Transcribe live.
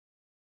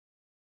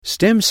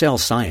Stem cell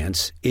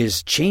science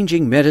is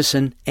changing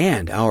medicine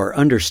and our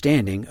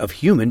understanding of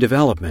human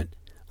development.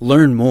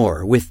 Learn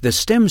more with the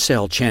Stem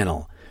Cell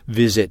Channel.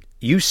 Visit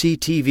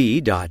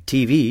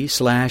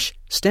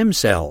uctv.tv/stem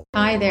cell.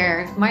 Hi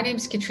there. My name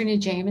is Katrina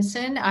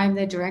Jameson. I'm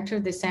the director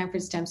of the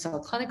Sanford Stem Cell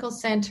Clinical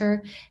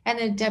Center and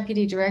the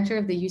deputy director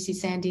of the UC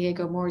San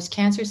Diego Moores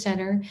Cancer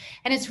Center.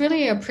 And it's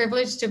really a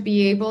privilege to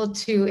be able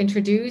to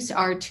introduce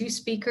our two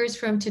speakers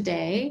from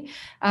today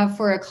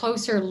for a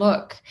closer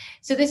look.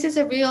 So this is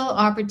a real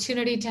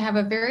opportunity to have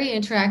a very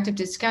interactive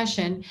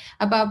discussion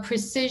about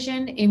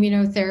precision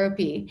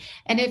immunotherapy.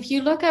 And if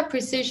you look up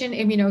precision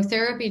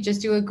immunotherapy,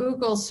 just do a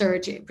Google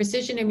search,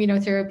 Precision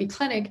Immunotherapy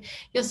Clinic,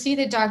 you'll see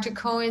that Dr.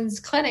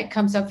 Cohen's clinic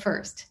comes up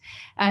first.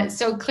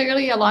 So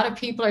clearly a lot of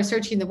people are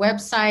searching the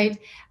website.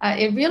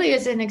 It really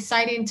is an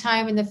exciting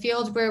time in the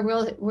field where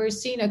we're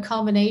seeing a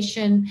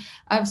culmination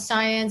of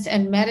science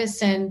and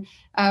medicine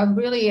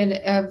really in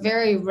a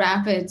very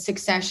rapid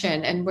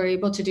succession. And we're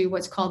able to do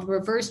what's called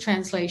reverse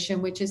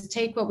translation, which is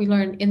take what we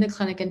learn in the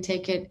clinic and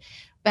take it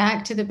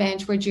back to the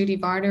bench where Judy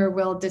Varner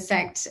will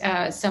dissect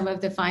some of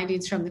the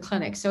findings from the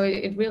clinic. So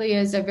it really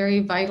is a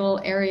very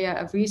vital area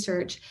of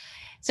research.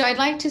 So I'd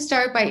like to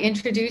start by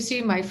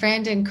introducing my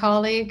friend and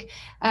colleague,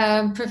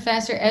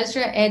 Professor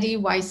Ezra Eddie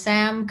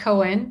Wissam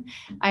Cohen.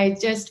 I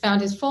just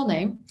found his full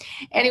name.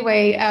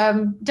 Anyway,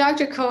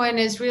 Dr. Cohen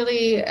is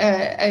really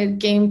a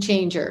game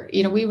changer.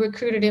 You know, we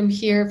recruited him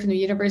here from the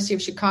University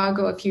of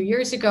Chicago a few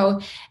years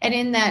ago. And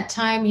in that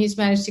time, he's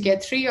managed to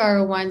get 3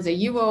 R01s,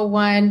 a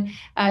U01,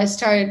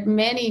 started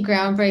many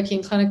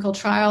groundbreaking clinical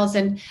trials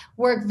and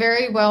worked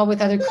very well with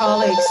other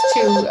colleagues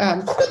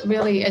to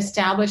really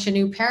establish a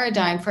new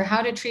paradigm for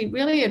how to treat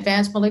really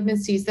advanced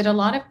malignancies that a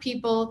lot of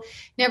people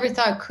never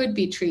thought could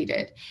be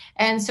treated.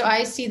 And so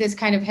I see this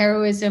kind of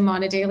heroism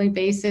on a daily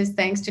basis,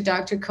 thanks to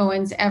Dr.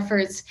 Cohen's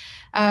efforts,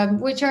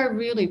 which are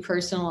really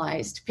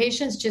personalized.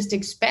 Patients just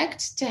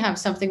expect to have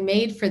something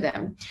made for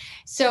them.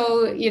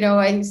 So, you know,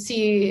 I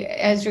see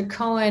Ezra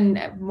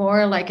Cohen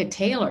more like a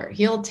tailor.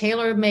 He'll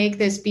tailor make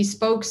this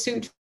bespoke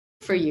suit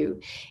for you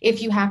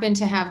if you happen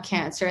to have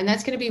cancer. And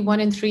that's going to be 1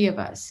 in 3 of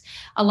us.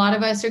 A lot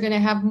of us are going to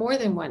have more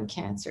than one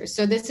cancer.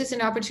 So this is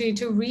an opportunity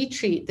to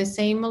retreat the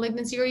same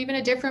malignancy or even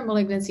a different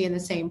malignancy in the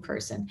same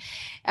person.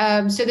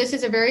 So this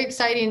is a very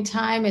exciting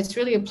time. It's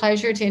really a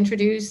pleasure to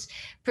introduce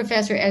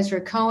Professor Ezra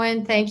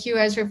Cohen. Thank you,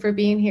 Ezra, for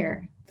being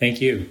here.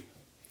 Thank you.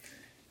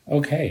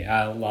 Okay,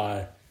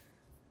 I'll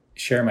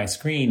share my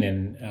screen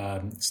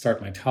and start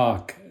my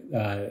talk.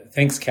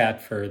 Thanks,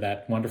 Kat, for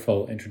that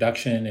wonderful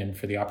introduction and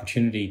for the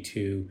opportunity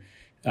to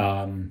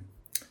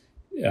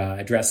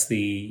address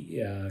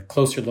the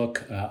closer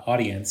look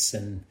audience.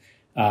 And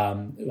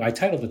I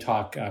titled the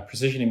talk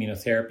Precision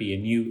Immunotherapy, a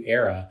New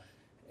Era,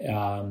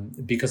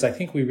 because I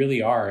think we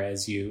really are,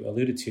 as you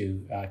alluded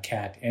to,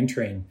 Kat,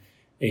 entering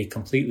a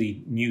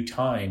completely new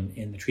time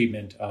in the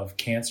treatment of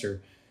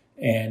cancer.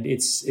 And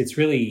it's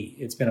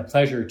been a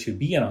pleasure to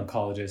be an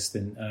oncologist,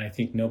 and I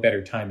think no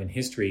better time in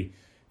history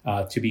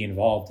to be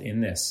involved in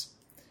this.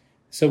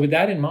 So with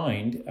that in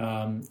mind,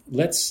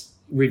 let's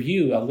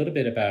review a little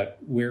bit about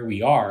where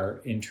we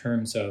are in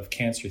terms of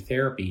cancer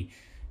therapy.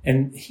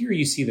 And here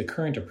you see the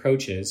current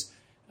approaches.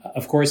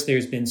 Of course,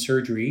 there's been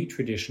surgery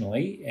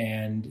traditionally,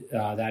 and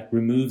that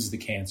removes the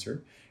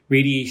cancer.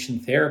 Radiation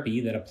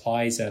therapy that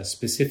applies a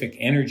specific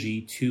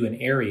energy to an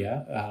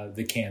area,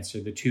 the cancer,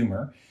 the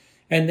tumor.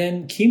 And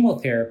then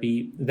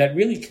chemotherapy that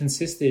really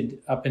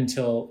consisted up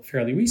until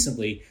fairly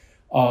recently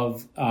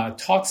of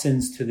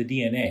toxins to the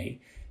DNA,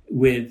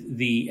 with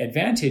the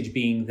advantage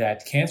being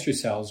that cancer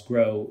cells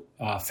grow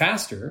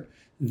faster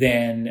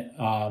than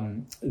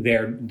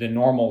the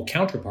normal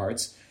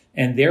counterparts,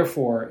 and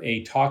therefore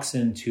a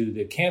toxin to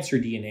the cancer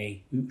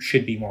DNA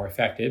should be more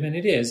effective, and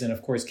it is. And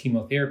of course,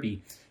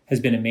 chemotherapy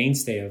has been a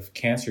mainstay of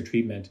cancer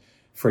treatment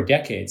for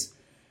decades.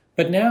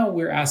 But now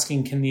we're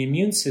asking, can the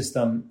immune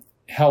system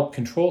help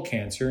control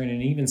cancer, and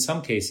in even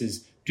some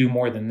cases do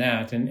more than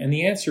that? And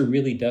the answer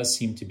really does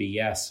seem to be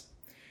yes.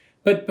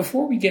 But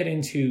before we get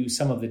into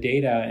some of the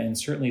data and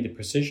certainly the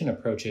precision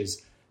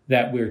approaches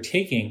that we're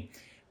taking,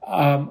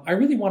 I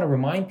really want to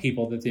remind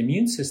people that the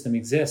immune system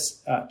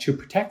exists to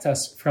protect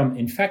us from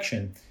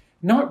infection,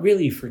 not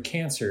really for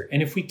cancer.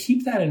 And if we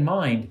keep that in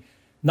mind,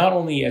 not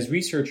only as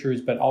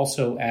researchers, but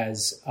also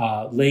as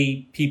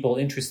lay people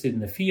interested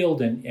in the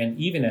field and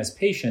even as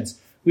patients,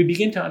 we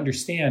begin to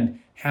understand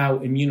how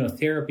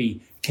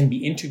immunotherapy can be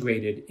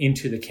integrated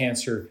into the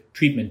cancer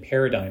treatment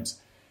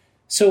paradigms.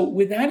 So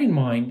with that in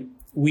mind,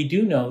 we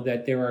do know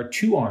that there are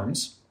 2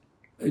 arms,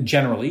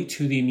 generally,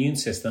 to the immune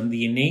system,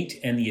 the innate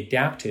and the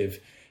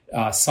adaptive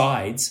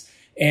sides,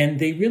 and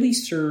they really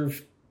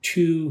serve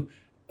 2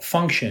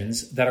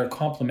 functions that are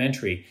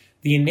complementary.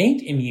 The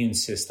innate immune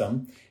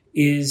system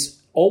is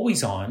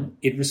always on.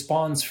 It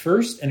responds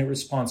first, and it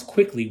responds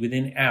quickly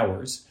within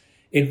hours.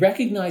 It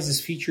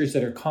recognizes features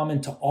that are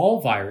common to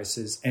all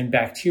viruses and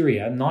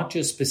bacteria, not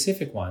just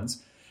specific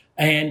ones,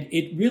 and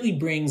it really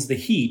brings the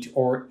heat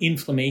or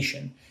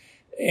inflammation.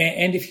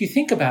 And if you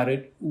think about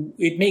it,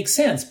 it makes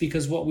sense,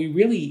 because what we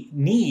really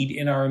need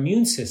in our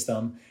immune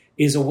system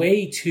is a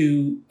way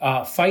to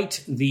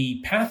fight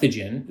the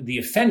pathogen, the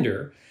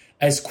offender,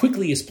 as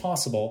quickly as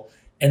possible.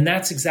 And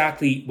that's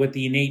exactly what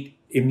the innate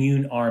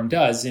immune arm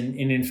does. And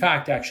in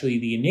fact, actually,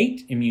 the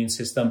innate immune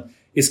system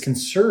is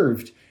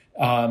conserved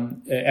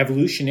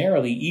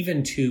evolutionarily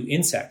even to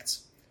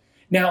insects.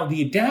 Now,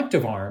 the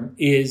adaptive arm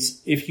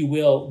is, if you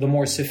will, the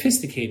more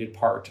sophisticated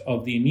part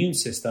of the immune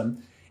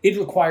system. It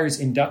requires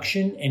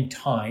induction and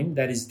time,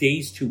 that is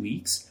days to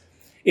weeks.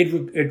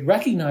 It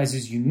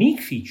recognizes unique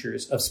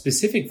features of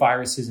specific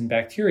viruses and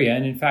bacteria.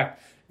 And in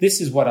fact, this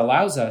is what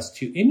allows us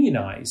to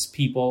immunize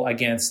people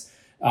against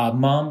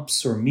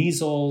mumps or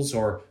measles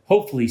or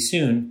hopefully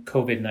soon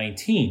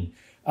COVID-19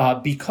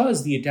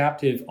 because the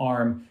adaptive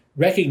arm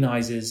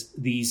recognizes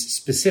these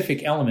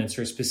specific elements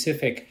or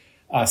specific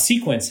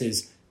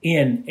sequences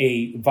in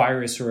a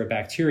virus or a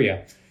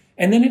bacteria.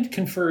 And then it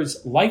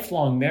confers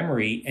lifelong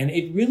memory, and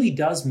it really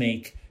does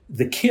make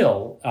the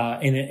kill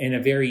in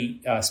a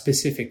very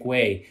specific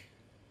way.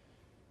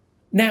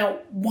 Now,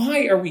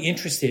 why are we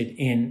interested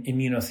in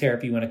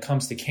immunotherapy when it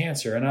comes to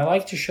cancer? And I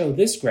like to show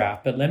this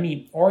graph, but let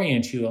me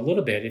orient you a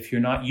little bit if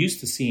you're not used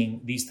to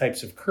seeing these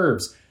types of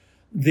curves.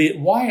 The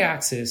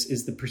y-axis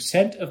is the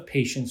percent of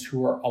patients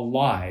who are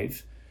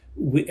alive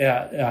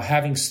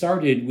having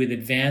started with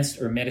advanced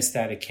or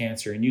metastatic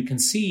cancer. And you can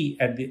see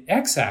at the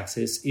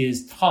x-axis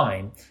is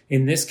time,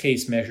 in this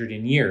case measured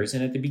in years.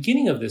 And at the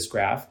beginning of this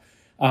graph,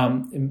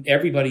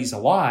 everybody's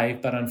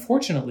alive, but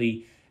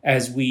unfortunately,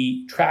 as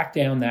we track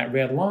down that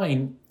red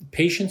line,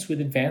 patients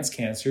with advanced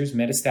cancers,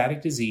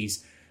 metastatic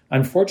disease,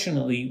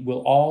 unfortunately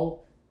will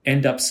all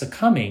end up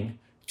succumbing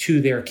to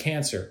their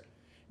cancer.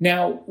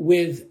 Now,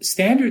 with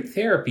standard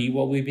therapy,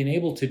 what we've been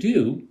able to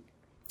do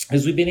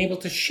is we've been able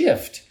to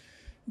shift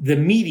the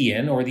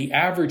median or the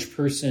average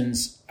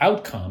person's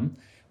outcome,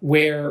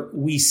 where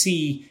we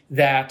see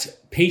that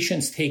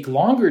patients take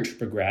longer to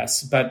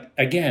progress, but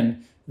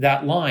again,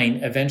 that line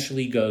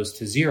eventually goes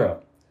to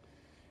zero.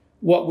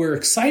 What we're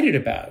excited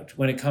about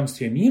when it comes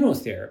to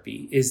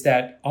immunotherapy is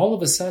that all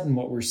of a sudden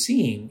what we're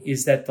seeing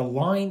is that the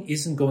line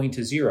isn't going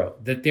to zero,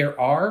 that there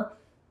are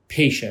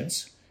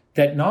patients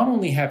that not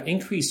only have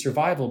increased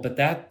survival, but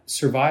that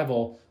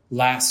survival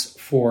lasts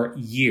for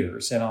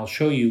years. And I'll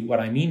show you what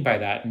I mean by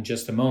that in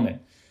just a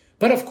moment.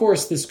 But of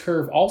course, this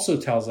curve also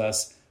tells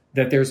us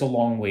that there's a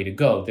long way to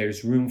go.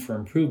 There's room for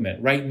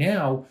improvement. Right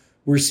now,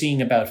 we're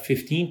seeing about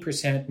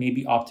 15%,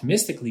 maybe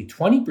optimistically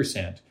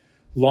 20%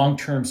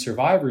 long-term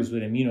survivors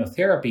with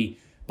immunotherapy,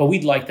 but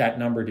we'd like that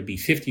number to be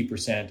 50%,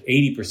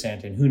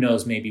 80%, and who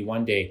knows, maybe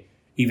one day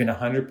even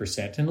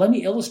 100%. And let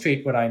me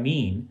illustrate what I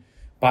mean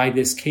by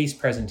this case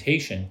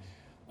presentation.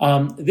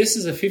 This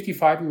is a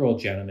 55-year-old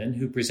gentleman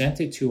who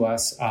presented to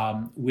us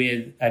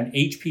with an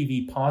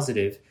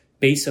HPV-positive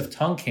base of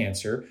tongue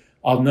cancer.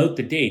 I'll note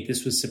the date.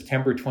 This was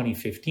September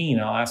 2015.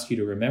 I'll ask you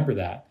to remember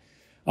that.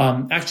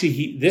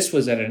 This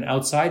was at an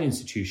outside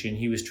institution.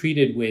 He was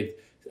treated with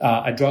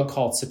a drug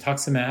called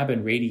cetuximab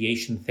and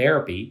radiation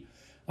therapy.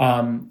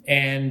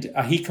 And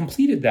he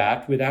completed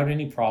that without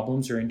any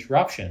problems or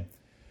interruption.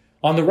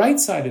 On the right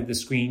side of the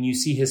screen, you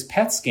see his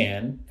PET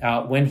scan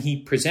when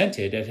he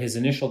presented at his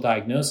initial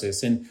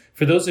diagnosis. And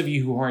for those of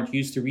you who aren't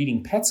used to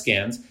reading PET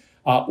scans,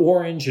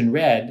 orange and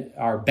red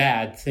are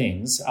bad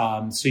things.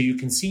 So you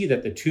can see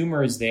that the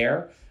tumor is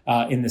there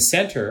in the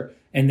center,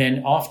 and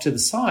then off to the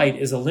side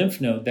is a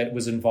lymph node that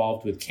was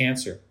involved with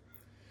cancer.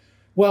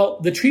 Well,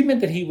 the treatment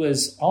that he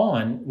was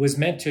on was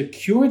meant to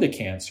cure the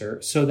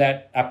cancer so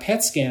that a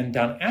PET scan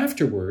done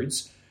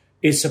afterwards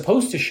is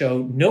supposed to show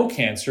no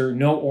cancer,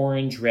 no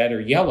orange, red,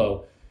 or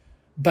yellow.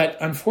 But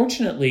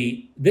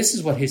unfortunately, this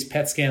is what his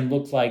PET scan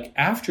looked like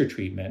after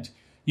treatment.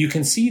 You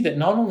can see that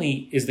not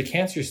only is the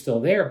cancer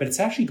still there, but it's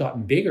actually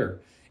gotten bigger.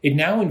 It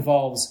now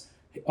involves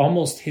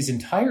almost his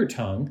entire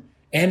tongue,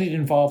 and it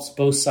involves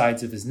both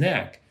sides of his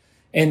neck.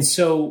 And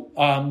so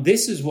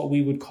this is what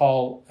we would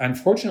call,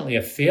 unfortunately,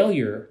 a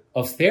failure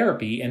of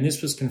therapy, and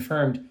this was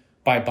confirmed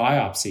by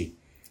biopsy.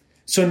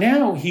 So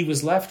now he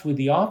was left with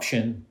the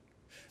option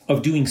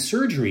of doing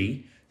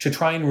surgery to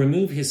try and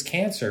remove his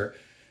cancer.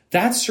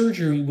 That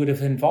surgery would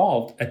have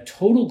involved a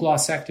total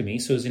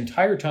glossectomy, so his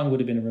entire tongue would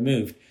have been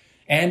removed,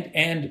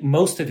 and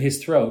most of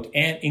his throat,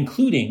 and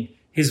including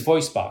his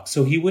voice box.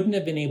 So he wouldn't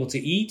have been able to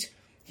eat,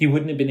 he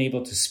wouldn't have been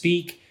able to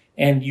speak,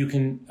 and you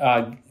can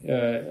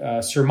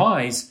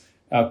surmise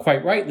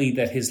quite rightly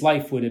that his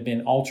life would have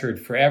been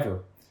altered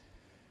forever.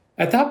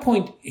 At that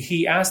point,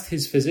 he asked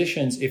his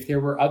physicians if there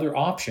were other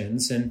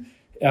options, and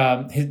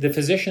the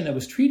physician that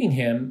was treating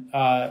him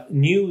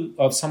knew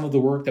of some of the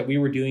work that we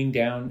were doing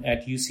down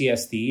at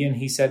UCSD, and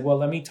he said, well,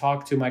 let me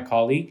talk to my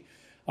colleague,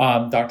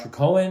 Dr.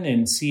 Cohen,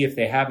 and see if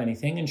they have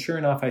anything. And sure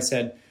enough, I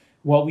said,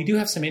 well, we do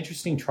have some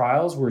interesting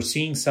trials. We're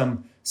seeing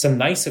some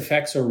nice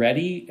effects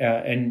already,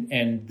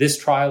 and this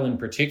trial in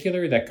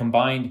particular that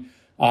combined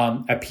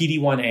a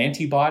PD-1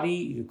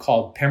 antibody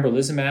called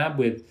pembrolizumab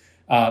with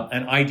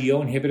an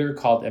IDO inhibitor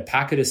called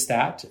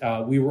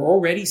epacadostat. We were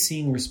already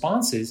seeing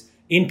responses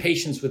in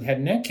patients with head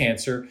and neck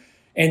cancer.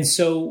 And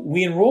so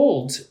we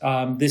enrolled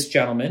this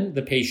gentleman,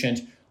 the patient,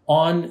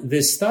 on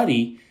this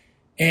study.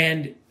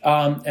 And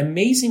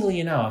amazingly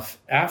enough,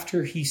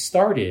 after he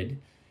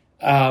started,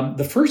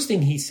 the first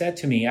thing he said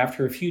to me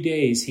after a few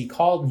days, he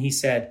called and he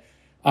said,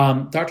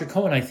 Dr.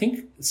 Cohen, I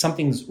think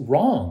something's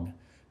wrong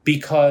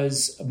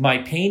because my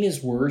pain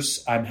is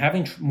worse. I'm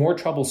having more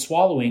trouble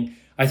swallowing.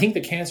 I think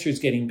the cancer is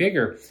getting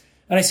bigger.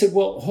 And I said,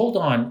 well, hold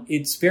on.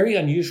 It's very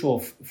unusual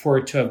for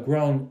it to have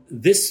grown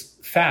this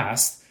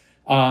fast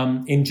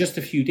in just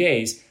a few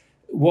days.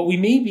 What we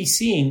may be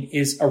seeing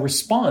is a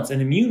response,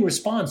 an immune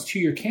response to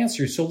your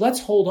cancer. So let's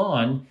hold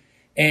on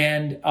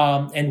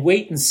and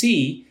wait and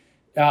see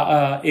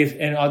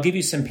and I'll give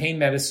you some pain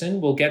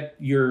medicine. We'll get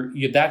your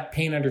that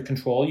pain under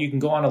control. You can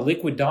go on a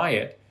liquid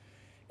diet.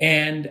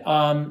 And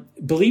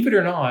believe it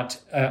or not,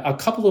 a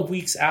couple of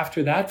weeks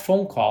after that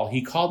phone call,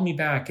 he called me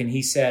back and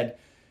he said,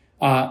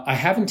 I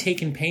haven't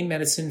taken pain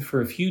medicine for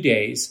a few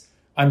days.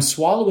 I'm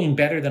swallowing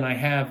better than I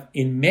have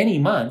in many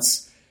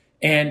months.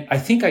 And I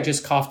think I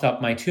just coughed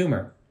up my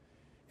tumor.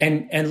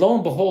 And lo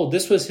and behold,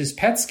 this was his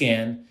PET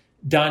scan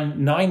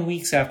done 9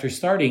 weeks after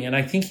starting. And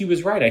I think he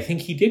was right. I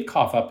think he did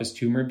cough up his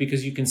tumor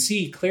because you can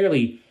see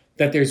clearly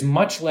that there's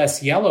much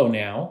less yellow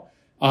now.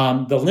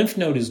 The lymph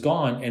node is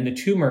gone and the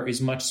tumor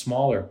is much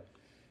smaller.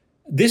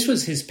 This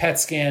was his PET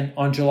scan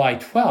on July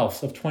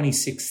 12th of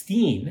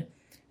 2016,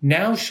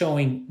 now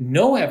showing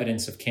no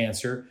evidence of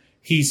cancer.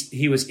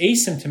 He was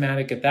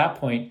asymptomatic at that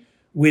point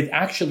with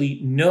actually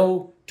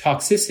no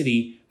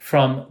toxicity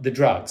from the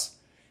drugs.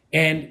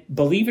 And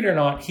believe it or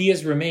not, he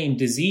has remained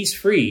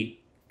disease-free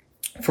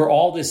for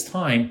all this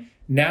time.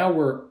 Now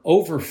we're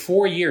over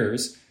 4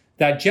 years.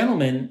 That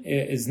gentleman,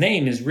 his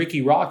name is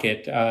Ricky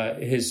Rocket.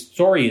 His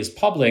story is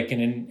public,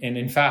 and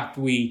in fact,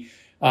 we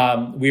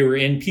were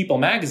in People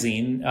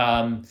magazine.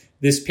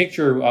 This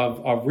picture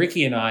of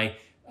Ricky and I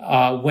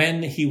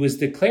when he was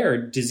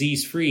declared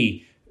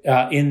disease-free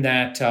in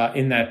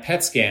that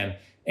PET scan.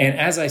 And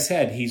as I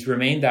said, he's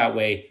remained that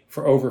way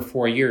for over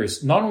 4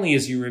 years. Not only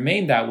has he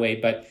remained that way,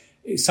 but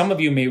some of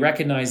you may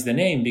recognize the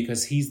name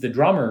because he's the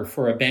drummer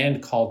for a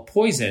band called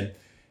Poison.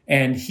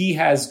 And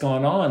they've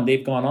gone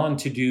on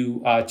to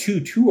do 2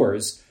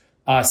 tours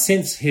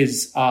since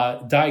his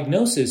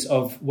diagnosis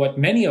of what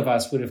many of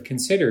us would have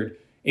considered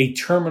a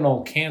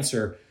terminal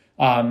cancer.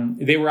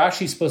 They were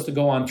actually supposed to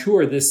go on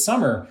tour this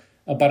summer,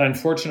 but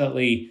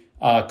unfortunately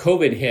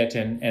COVID hit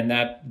and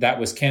that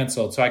was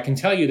canceled. So I can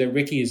tell you that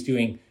Ricky is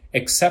doing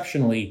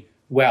exceptionally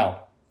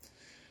well.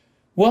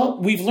 Well,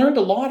 we've learned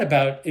a lot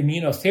about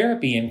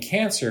immunotherapy and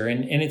cancer,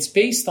 and it's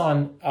based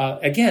on,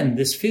 again,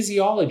 this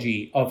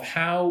physiology of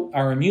how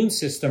our immune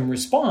system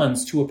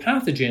responds to a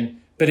pathogen,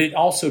 but it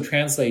also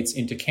translates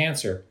into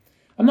cancer.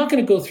 I'm not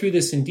going to go through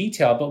this in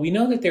detail, but we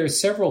know that there are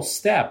several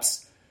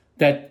steps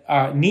that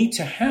need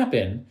to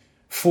happen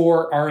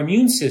for our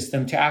immune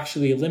system to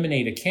actually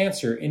eliminate a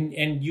cancer,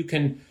 and you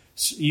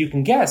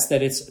can guess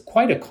that it's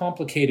quite a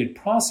complicated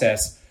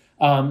process,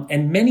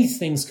 and many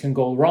things can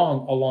go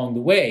wrong along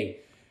the way.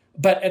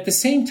 But at the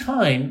same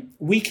time,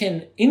 we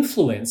can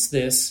influence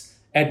this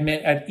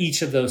at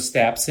each of those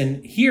steps.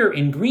 And here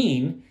in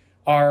green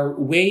are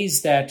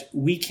ways that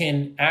we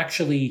can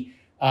actually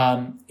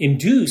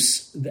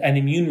induce an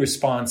immune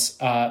response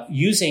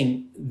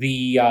using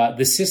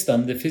the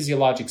system, the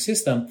physiologic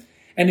system.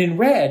 And in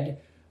red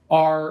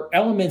are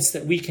elements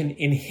that we can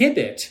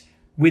inhibit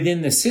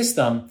within the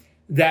system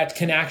that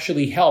can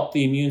actually help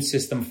the immune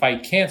system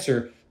fight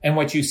cancer. And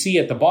what you see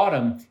at the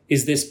bottom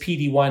is this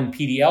PD-1,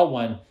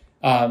 PD-L1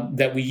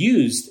 that we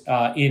used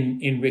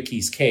in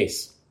Ricky's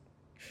case.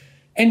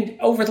 And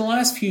over the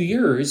last few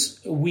years,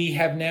 we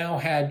have now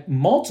had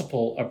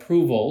multiple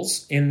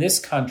approvals in this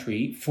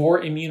country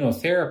for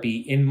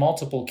immunotherapy in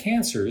multiple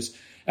cancers.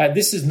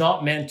 This is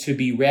not meant to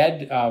be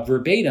read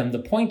verbatim. The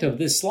point of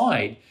this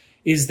slide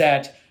is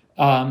that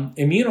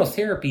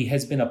immunotherapy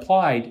has been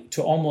applied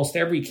to almost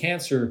every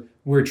cancer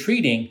we're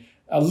treating,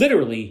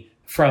 literally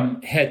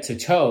from head to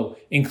toe,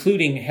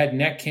 including head and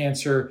neck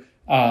cancer,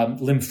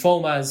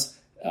 lymphomas,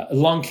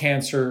 lung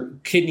cancer,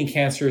 kidney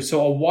cancer,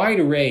 so a wide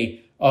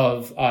array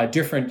of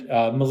different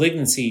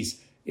malignancies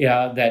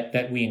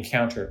that we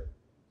encounter.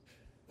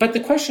 But the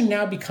question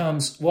now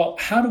becomes, well,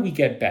 how do we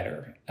get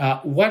better?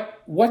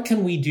 What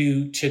can we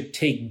do to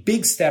take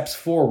big steps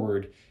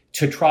forward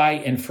to try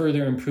and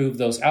further improve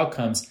those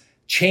outcomes,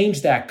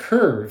 change that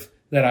curve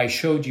that I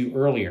showed you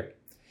earlier?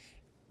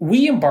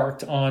 We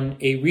embarked on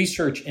a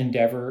research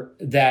endeavor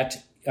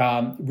that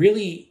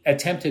really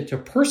attempted to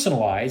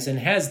personalize and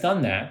has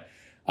done that,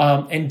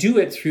 and do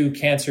it through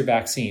cancer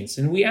vaccines.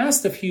 And we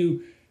asked a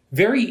few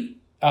very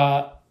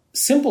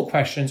simple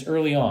questions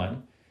early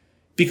on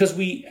because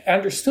we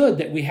understood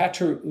that we had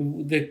to,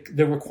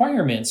 the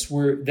requirements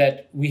were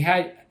that we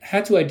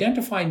had to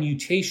identify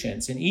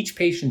mutations in each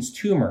patient's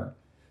tumor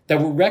that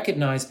were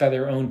recognized by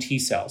their own T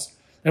cells.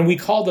 And we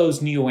call those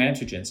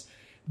neoantigens.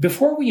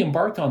 Before we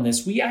embarked on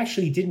this, we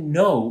actually didn't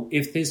know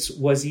if this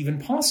was even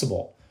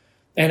possible.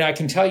 And I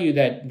can tell you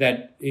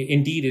that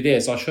indeed it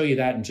is. I'll show you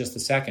that in just a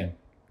second.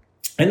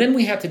 And then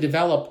we had to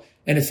develop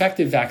an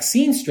effective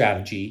vaccine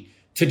strategy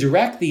to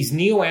direct these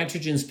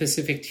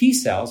neoantigen-specific T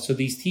cells, so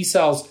these T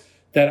cells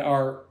that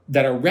are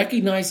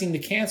recognizing the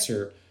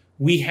cancer,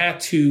 we had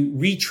to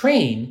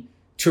retrain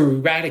to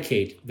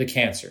eradicate the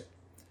cancer.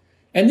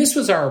 And this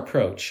was our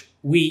approach.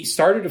 We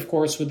started, of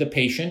course, with the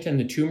patient and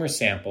the tumor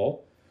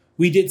sample.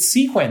 We did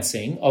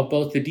sequencing of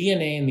both the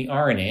DNA and the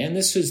RNA, and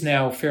this was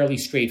now fairly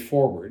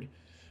straightforward.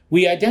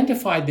 We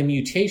identified the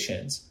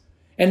mutations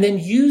and then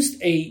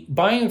used a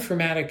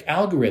bioinformatic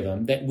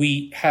algorithm that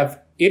we have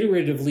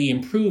iteratively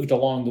improved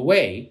along the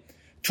way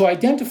to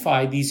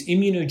identify these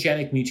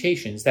immunogenic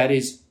mutations, that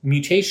is,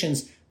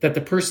 mutations that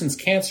the person's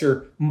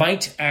cancer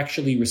might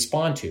actually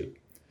respond to.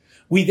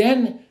 We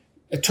then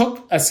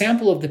took a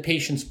sample of the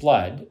patient's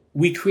blood.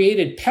 We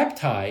created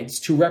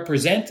peptides to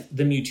represent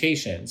the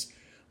mutations.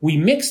 We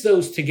mixed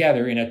those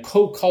together in a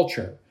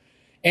co-culture.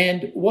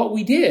 And what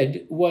we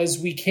did was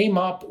we came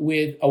up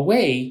with a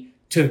way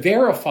to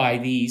verify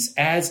these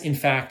as, in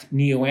fact,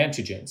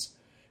 neoantigens.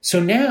 So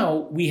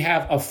now we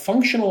have a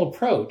functional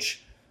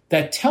approach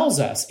that tells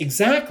us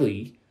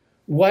exactly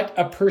what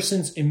a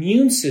person's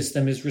immune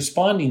system is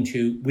responding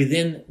to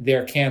within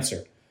their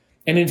cancer.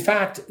 And in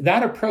fact,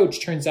 that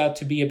approach turns out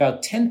to be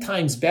about 10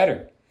 times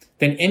better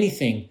than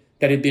anything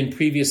that had been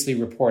previously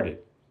reported.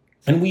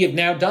 And we have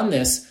now done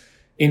this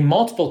in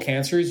multiple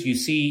cancers. You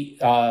see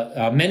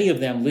many of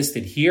them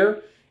listed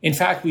here. In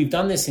fact, we've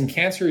done this in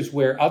cancers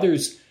where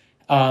others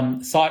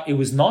thought it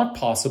was not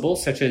possible,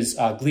 such as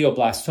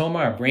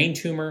glioblastoma, a brain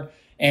tumor,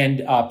 and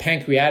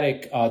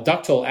pancreatic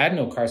ductal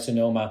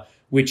adenocarcinoma,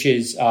 which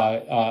is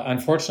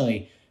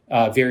unfortunately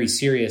very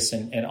serious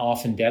and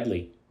often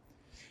deadly.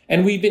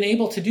 And we've been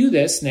able to do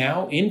this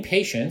now in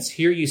patients.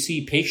 Here you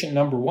see patient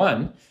number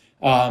 1,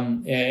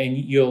 and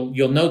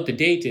you'll note the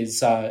date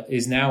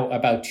is now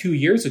about 2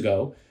 years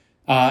ago.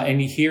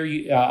 And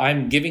here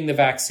I'm giving the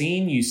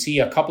vaccine. You see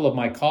a couple of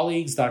my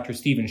colleagues, Dr.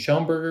 Stephen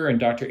Schoenberger and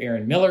Dr.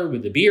 Aaron Miller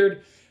with the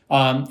beard,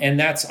 and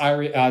that's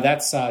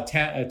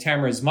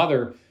Tamara's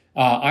mother,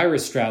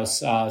 Iris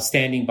Strauss,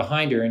 standing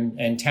behind her,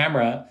 and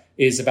Tamara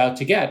is about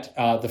to get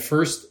the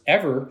first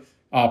ever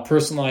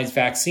personalized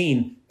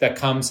vaccine that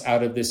comes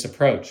out of this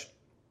approach.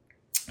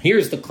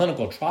 Here's the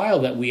clinical trial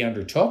that we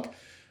undertook.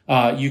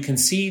 You can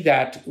see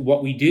that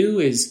what we do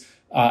is,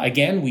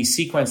 again, we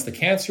sequence the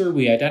cancer,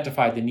 we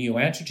identify the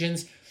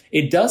neoantigens.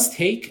 It does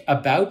take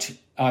about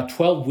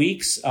 12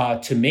 weeks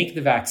to make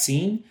the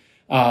vaccine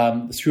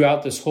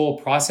throughout this whole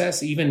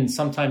process, even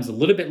sometimes a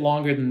little bit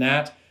longer than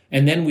that.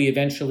 And then we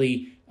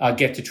eventually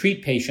get to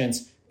treat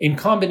patients in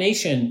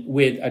combination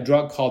with a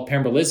drug called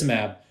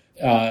pembrolizumab,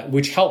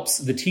 which helps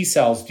the T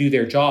cells do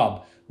their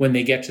job when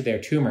they get to their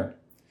tumor.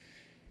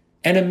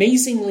 And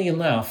amazingly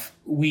enough,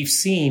 we've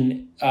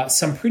seen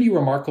some pretty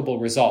remarkable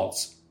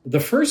results. The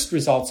first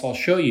results I'll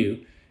show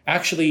you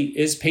actually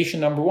is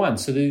patient number 1.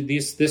 So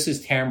this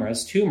is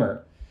Tamara's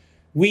tumor.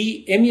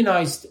 We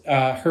immunized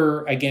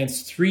her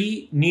against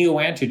 3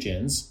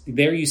 neoantigens.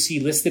 There you see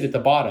listed at the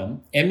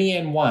bottom,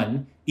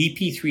 MEN1,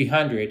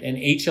 EP300, and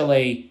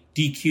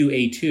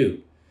HLA-DQA2.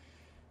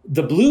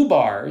 The blue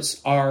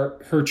bars are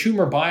her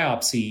tumor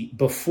biopsy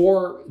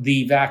before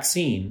the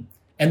vaccine,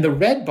 and the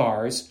red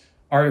bars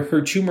are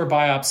her tumor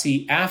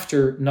biopsy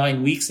after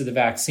 9 weeks of the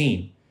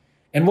vaccine.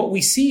 And what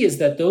we see is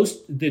that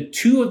the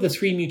 2 of the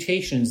 3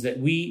 mutations that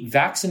we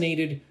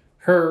vaccinated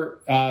her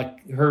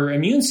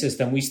immune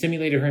system, we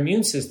stimulated her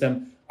immune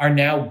system, are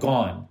now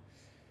gone.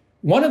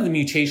 One of the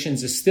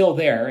mutations is still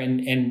there,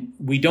 and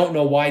we don't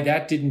know why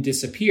that didn't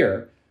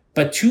disappear,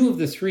 but 2 of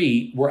the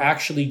 3 were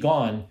actually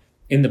gone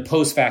in the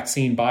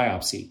post-vaccine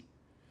biopsy.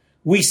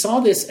 We saw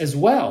this as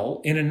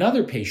well in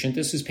another patient.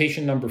 This is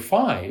patient number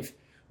 5,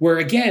 where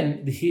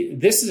again,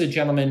 this is a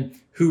gentleman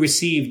who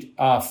received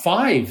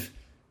 5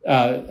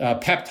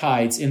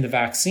 peptides in the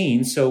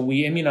vaccine. So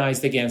we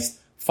immunized against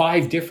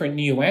 5 different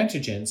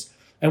neoantigens.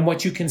 And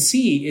what you can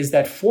see is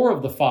that 4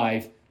 of the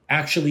 5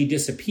 actually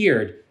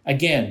disappeared,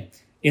 again,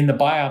 in the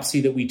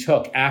biopsy that we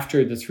took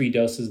after the 3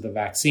 doses of the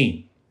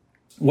vaccine.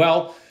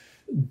 Well,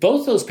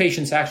 both those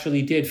patients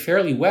actually did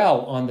fairly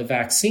well on the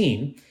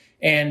vaccine.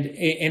 And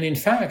in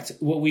fact,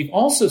 what we've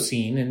also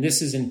seen, and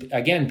this is,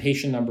 again,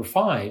 patient number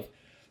 5,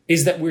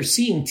 is that we're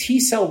seeing T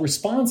cell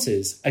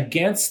responses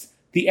against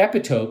the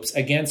epitopes,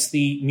 against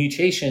the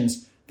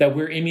mutations that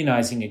we're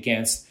immunizing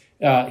against.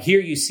 Here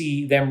you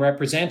see them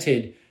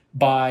represented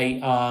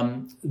by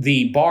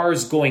the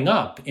bars going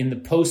up in the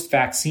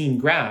post-vaccine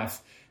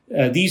graph.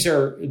 These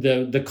are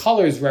the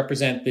colors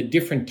represent the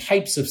different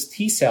types of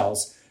T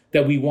cells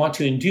that we want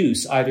to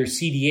induce, either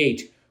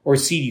CD8 or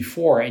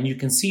CD4. And you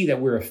can see that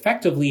we're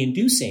effectively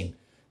inducing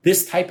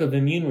this type of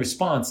immune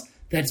response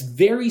that's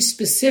very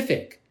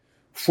specific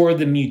for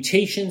the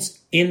mutations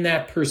in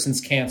that person's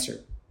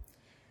cancer.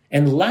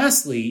 And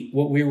lastly,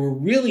 what we were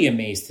really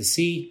amazed to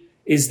see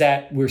is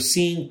that we're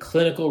seeing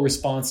clinical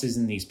responses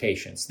in these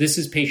patients. This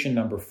is patient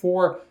number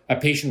 4, a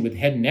patient with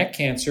head and neck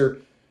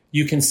cancer.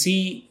 You can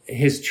see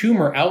his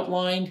tumor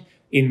outlined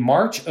in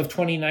March of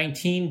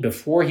 2019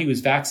 before he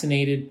was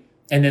vaccinated.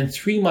 And then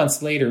 3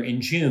 months later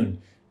in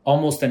June,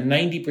 almost a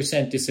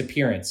 90%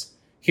 disappearance.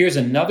 Here's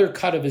another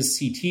cut of his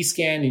CT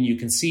scan, and you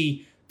can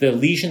see the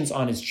lesions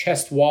on his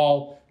chest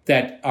wall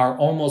that are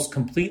almost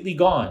completely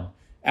gone.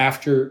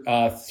 after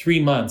 3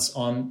 months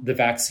on the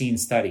vaccine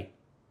study?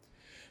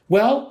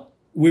 Well,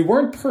 we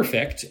weren't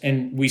perfect,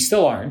 and we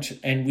still aren't,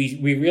 and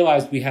we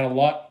realized we had a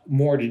lot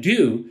more to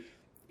do.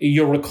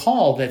 You'll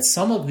recall that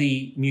some of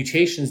the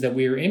mutations that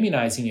we were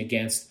immunizing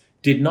against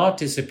did not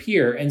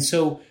disappear. And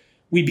so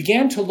we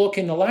began to look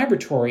in the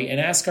laboratory and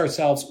ask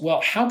ourselves,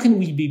 well, how can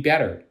we be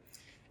better?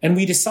 And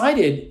we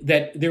decided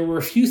that there were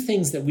a few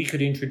things that we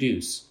could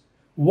introduce.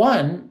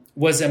 One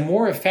was a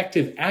more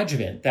effective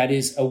adjuvant, that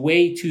is, a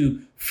way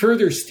to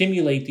further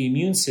stimulate the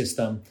immune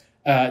system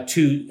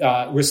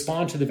to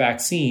respond to the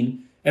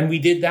vaccine. And we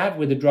did that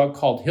with a drug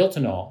called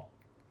Hiltonol.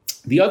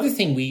 The other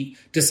thing we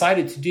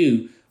decided to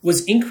do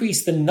was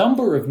increase the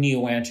number of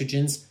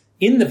neoantigens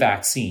in the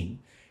vaccine.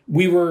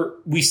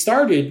 We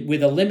started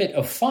with a limit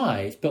of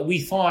 5, but we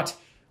thought,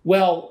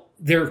 well,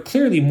 there are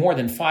clearly more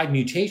than 5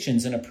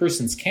 mutations in a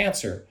person's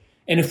cancer.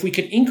 And if we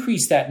could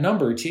increase that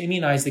number to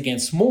immunize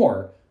against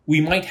more,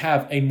 we might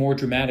have a more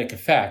dramatic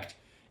effect.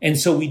 And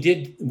so we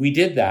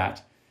did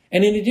that.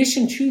 And in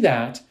addition to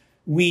that,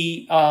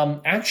 we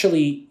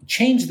actually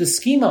changed the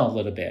schema a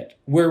little bit,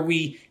 where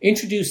we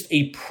introduced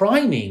a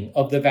priming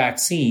of the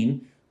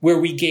vaccine, where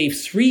we gave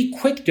 3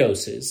 quick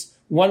doses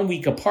 1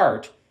 week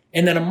apart,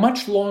 and then a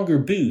much longer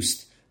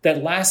boost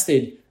that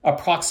lasted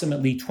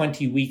approximately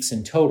 20 weeks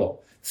in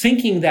total,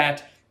 thinking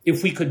that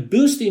if we could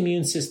boost the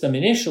immune system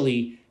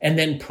initially and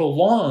then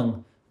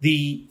prolong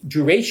the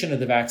duration of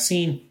the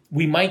vaccine,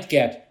 we might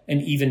get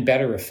an even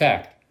better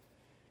effect.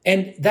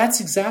 And that's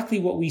exactly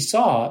what we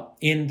saw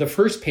in the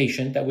first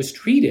patient that was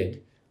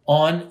treated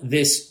on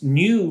this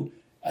new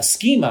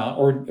schema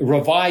or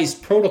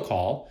revised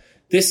protocol.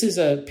 This is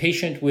a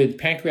patient with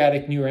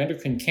pancreatic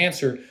neuroendocrine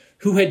cancer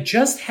who had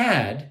just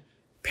had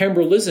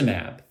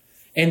pembrolizumab.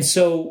 And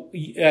so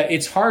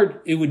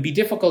it would be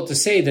difficult to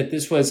say that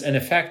this was an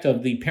effect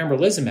of the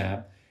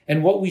pembrolizumab.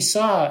 And what we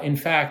saw, in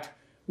fact,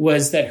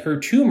 was that her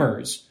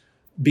tumors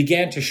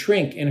began to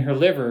shrink in her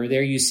liver.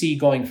 There you see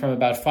going from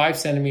about 5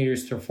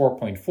 centimeters to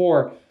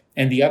 4.4,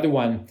 and the other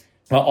one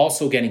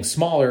also getting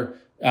smaller,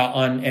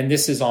 and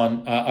this is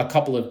on a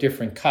couple of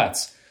different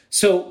cuts.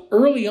 So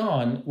early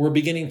on, we're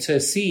beginning to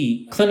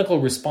see clinical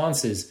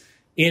responses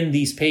in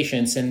these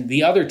patients, and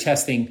the other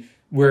testing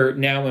we're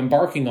now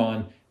embarking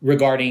on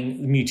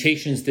regarding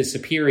mutations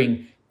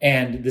disappearing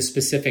and the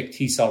specific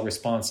T-cell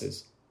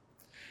responses.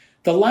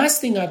 The last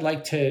thing I'd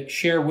like to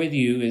share with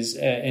you is,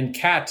 and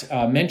Kat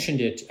mentioned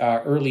it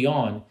early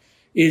on,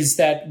 is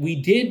that we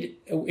did,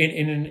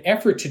 in an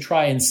effort to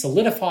try and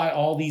solidify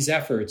all these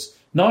efforts,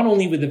 not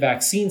only with the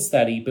vaccine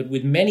study, but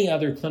with many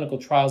other clinical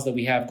trials that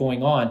we have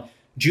going on.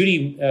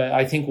 Judy,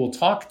 I think, will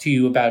talk to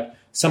you about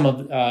some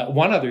of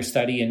one other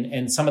study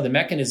and some of the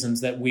mechanisms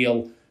that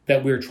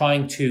we're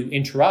trying to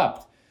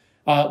interrupt.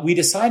 We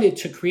decided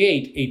to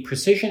create a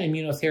precision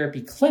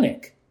immunotherapy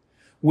clinic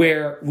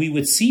where we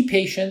would see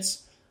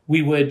patients,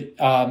 we would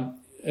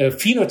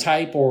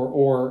phenotype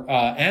or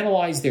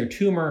analyze their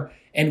tumor,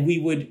 and we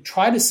would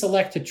try to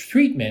select a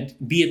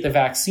treatment, be it the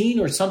vaccine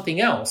or something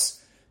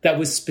else, that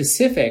was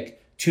specific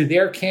to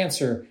their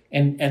cancer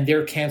and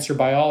their cancer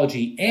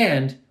biology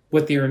and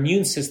what their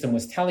immune system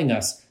was telling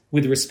us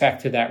with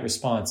respect to that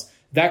response.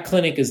 That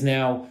clinic is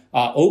now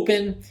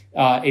open.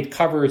 It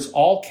covers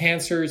all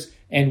cancers,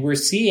 and we're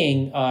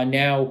seeing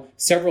now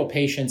several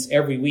patients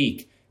every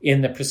week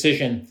in the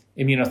precision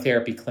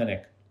immunotherapy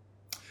clinic.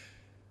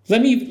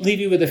 Let me leave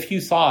you with a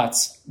few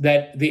thoughts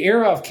that the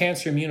era of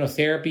cancer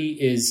immunotherapy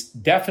is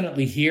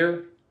definitely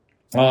here,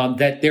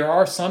 that there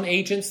are some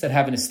agents that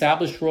have an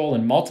established role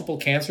in multiple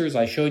cancers.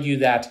 I showed you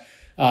that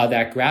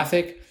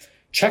graphic.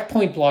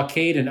 Checkpoint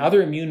blockade and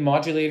other immune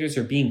modulators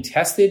are being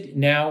tested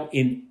now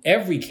in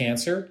every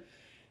cancer,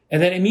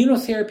 and that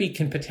immunotherapy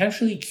can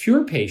potentially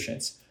cure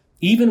patients,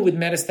 even with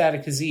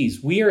metastatic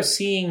disease. We are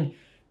seeing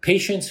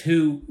patients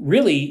who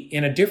really,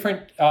 in a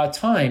different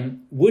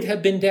time, would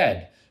have been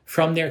dead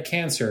from their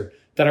cancer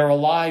that are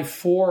alive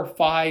 4,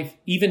 5,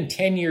 even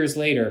 10 years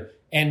later,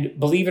 and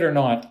believe it or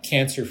not,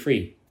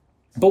 cancer-free.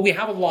 But we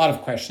have a lot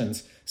of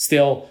questions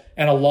still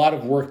and a lot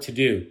of work to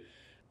do.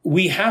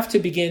 We have to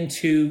begin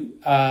to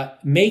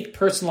make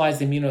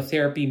personalized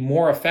immunotherapy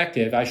more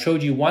effective. I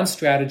showed you one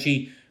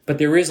strategy, but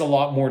there is a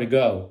lot more to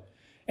go.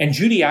 And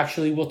Judy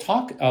actually will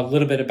talk a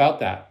little bit about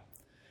that.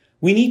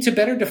 We need to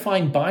better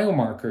define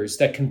biomarkers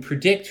that can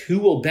predict who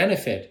will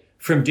benefit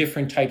from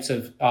different types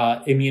of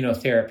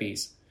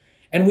immunotherapies.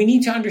 And we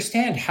need to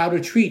understand how to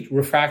treat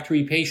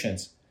refractory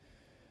patients.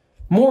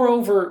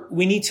 Moreover,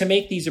 we need to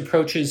make these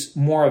approaches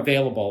more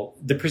available.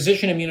 The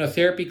Precision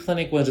Immunotherapy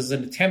Clinic was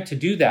an attempt to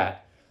do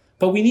that,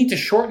 but we need to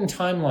shorten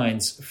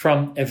timelines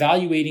from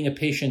evaluating a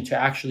patient to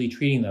actually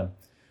treating them.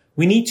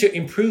 We need to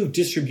improve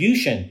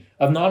distribution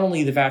of not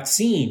only the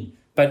vaccine,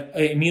 but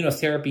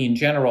immunotherapy in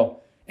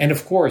general. And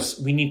of course,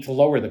 we need to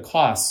lower the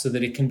costs so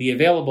that it can be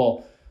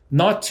available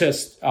not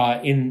just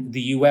in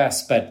the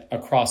US, but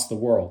across the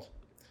world.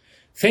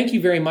 Thank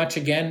you very much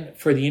again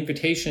for the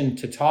invitation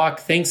to talk.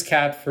 Thanks,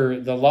 Kat, for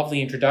the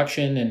lovely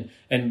introduction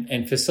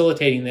and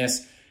facilitating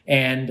this.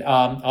 And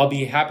I'll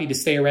be happy to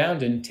stay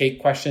around and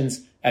take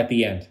questions at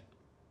the end.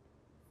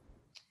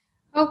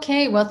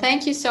 Okay, well,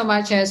 thank you so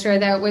much, Ezra.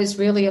 That was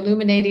really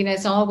illuminating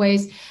as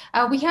always.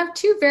 We have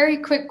two very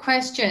quick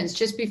questions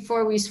just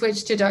before we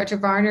switch to Dr.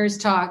 Varner's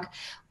talk.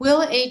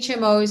 Will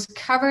HMOs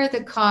cover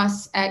the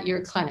costs at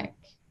your clinic?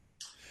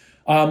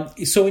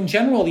 So in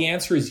general, the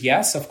answer is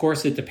yes. Of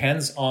course, it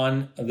depends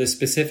on the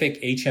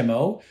specific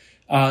HMO.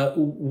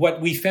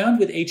 What we found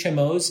with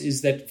HMOs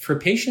is that for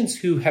patients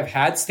who have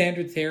had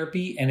standard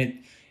therapy and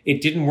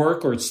it didn't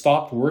work or it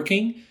stopped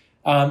working,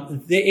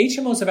 the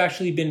HMOs have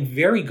actually been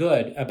very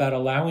good about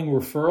allowing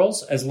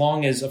referrals as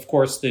long as, of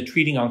course, the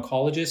treating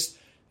oncologist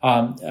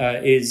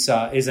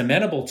is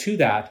amenable to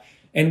that.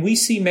 And we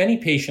see many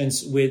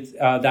patients with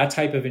that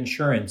type of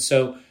insurance.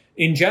 So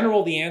in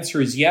general, the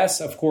answer is yes.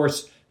 Of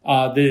course,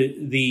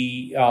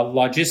 the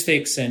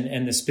logistics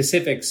and the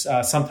specifics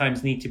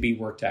sometimes need to be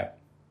worked out.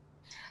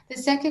 The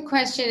second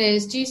question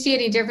is, do you see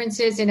any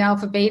differences in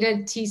alpha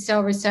beta T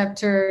cell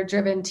receptor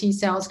driven T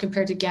cells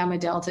compared to gamma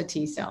delta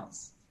T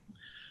cells?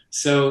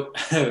 So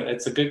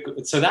it's a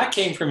good. So that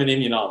came from an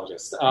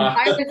immunologist.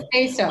 I would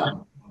say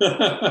so.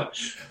 The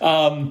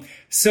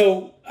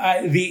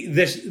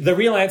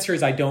real answer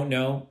is I don't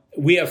know.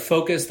 We have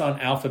focused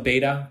on alpha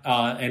beta,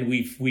 and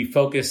we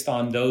focused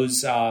on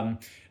those on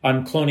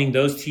cloning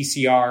those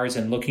TCRs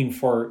and looking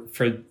for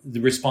the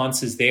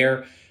responses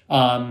there.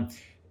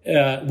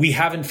 We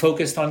haven't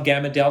focused on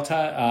gamma delta.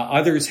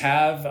 Others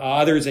have.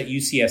 Others at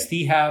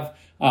UCSD have.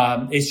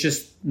 It's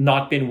just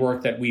not been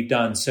work that we've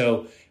done.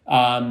 So.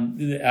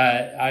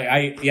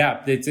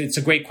 It's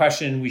a great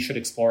question. We should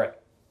explore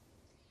it.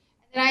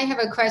 And I have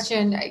a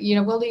question,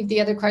 we'll leave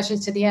the other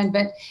questions to the end,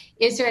 but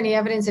is there any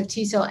evidence of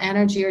T cell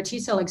anergy or T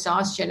cell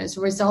exhaustion as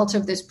a result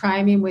of this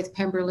priming with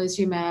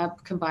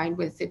pembrolizumab combined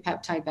with the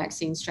peptide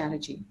vaccine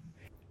strategy?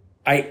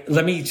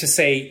 Let me just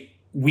say,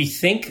 we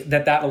think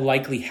that will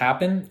likely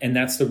happen, and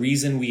that's the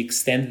reason we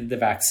extended the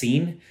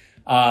vaccine.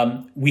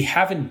 We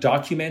haven't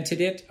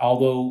documented it,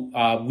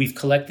 although we've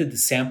collected the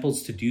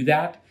samples to do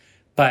that.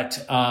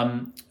 But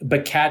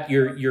Kat,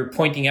 you're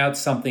pointing out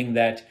something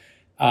that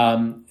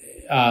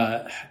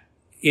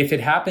if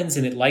it happens,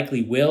 and it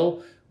likely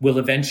will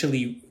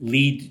eventually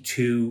lead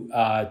to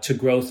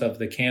growth of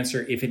the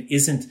cancer if it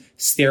isn't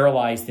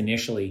sterilized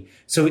initially.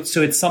 So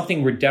it's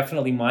something we're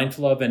definitely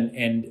mindful of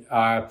and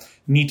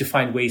need to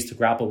find ways to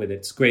grapple with it.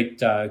 It's great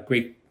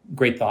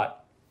thought.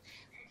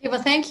 Okay,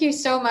 well, thank you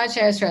so much,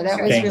 Ezra.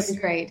 That was really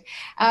great.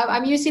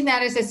 I'm using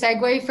that as a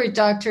segue for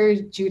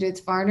Dr.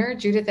 Judith Varner.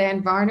 Judith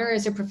Ann Varner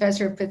is a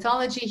professor of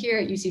pathology here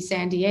at UC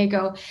San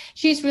Diego.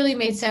 She's really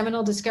made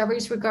seminal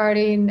discoveries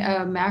regarding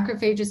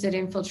macrophages that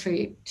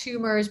infiltrate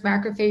tumors.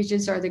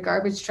 Macrophages are the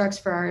garbage trucks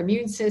for our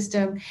immune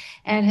system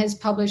and has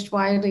published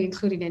widely,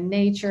 including in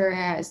Nature,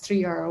 has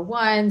 3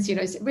 R01s,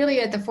 is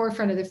really at the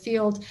forefront of the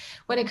field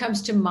when it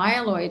comes to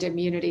myeloid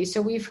immunity.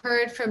 So we've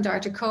heard from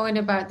Dr. Cohen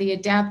about the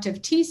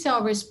adaptive T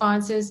cell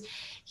responses.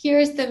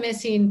 Here's the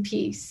missing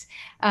piece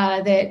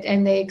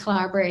and they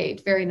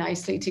collaborate very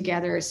nicely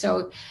together.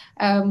 So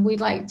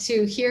we'd like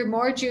to hear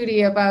more,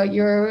 Judy, about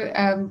your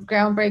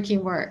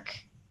groundbreaking work.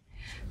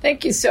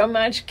 Thank you so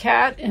much,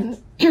 Kat, and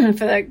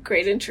for that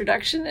great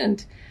introduction.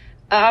 And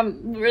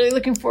really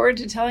looking forward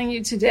to telling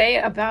you today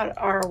about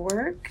our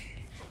work.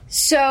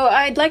 So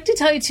I'd like to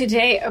tell you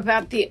today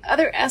about the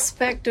other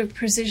aspect of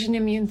precision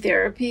immune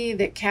therapy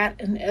that Kat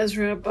and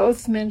Ezra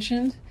both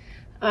mentioned.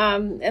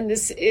 And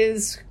this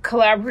is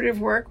collaborative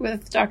work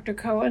with Dr.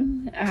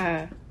 Cohen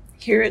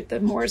here at the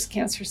Moores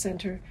Cancer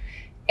Center.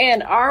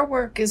 And our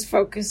work is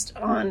focused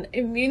on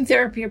immune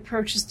therapy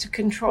approaches to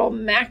control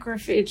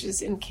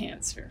macrophages in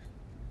cancer.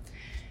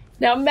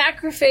 Now,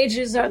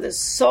 macrophages are the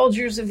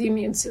soldiers of the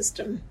immune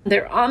system.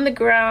 They're on the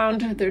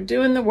ground, they're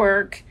doing the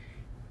work,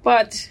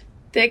 but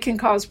they can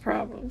cause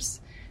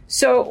problems.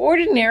 So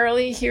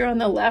ordinarily, here on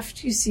the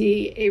left, you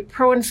see a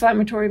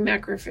pro-inflammatory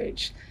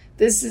macrophage.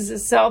 This is a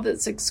cell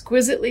that's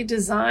exquisitely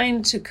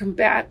designed to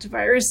combat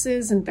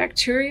viruses and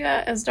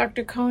bacteria, as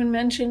Dr. Cohen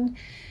mentioned.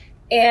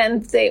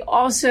 And they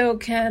also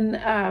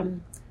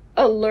can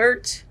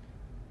alert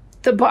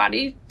the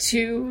body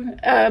to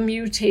a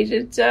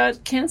mutated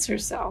cancer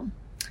cell.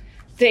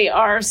 They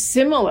are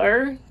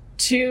similar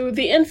to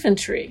the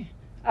infantry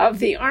of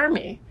the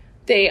army.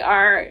 They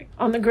are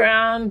on the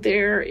ground,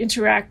 they're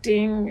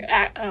interacting,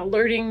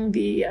 alerting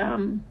the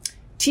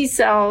T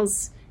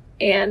cells,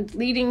 and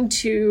leading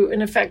to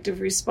an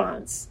effective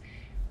response.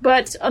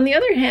 But on the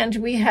other hand,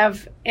 we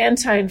have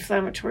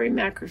anti-inflammatory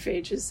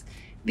macrophages.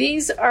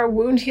 These are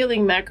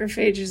wound-healing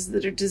macrophages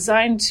that are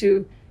designed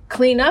to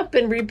clean up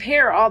and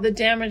repair all the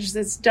damage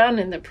that's done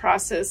in the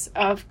process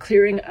of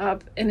clearing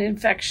up an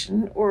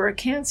infection or a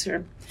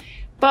cancer.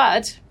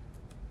 But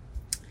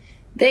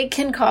they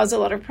can cause a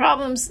lot of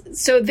problems.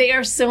 So they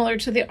are similar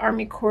to the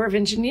Army Corps of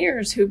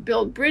Engineers, who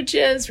build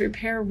bridges,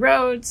 repair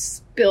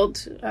roads,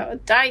 build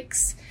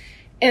dikes.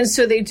 And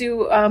so they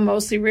do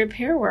mostly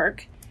repair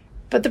work.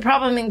 But the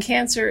problem in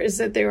cancer is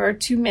that there are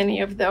too many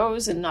of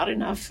those and not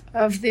enough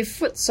of the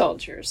foot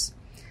soldiers.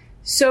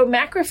 So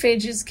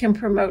macrophages can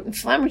promote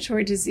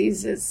inflammatory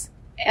diseases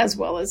as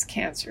well as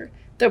cancer.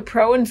 The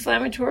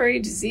pro-inflammatory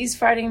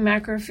disease-fighting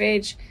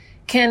macrophage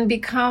can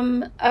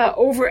become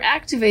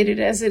overactivated,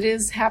 as it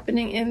is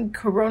happening in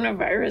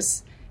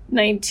coronavirus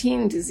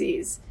 19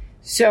 disease.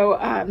 So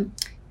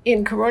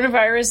in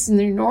coronavirus, in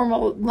the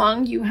normal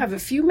lung, you have a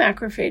few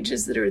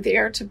macrophages that are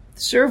there to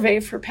survey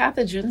for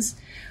pathogens.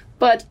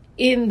 But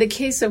in the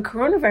case of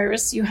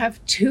coronavirus, you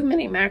have too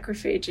many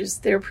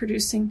macrophages. They're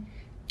producing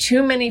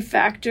too many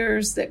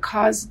factors that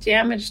cause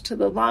damage to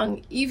the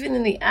lung, even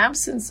in the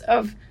absence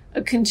of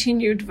a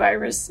continued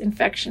virus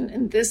infection.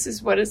 And this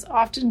is what is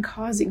often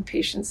causing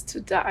patients to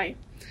die.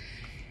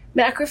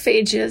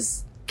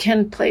 Macrophages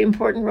can play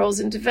important roles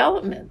in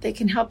development. They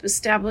can help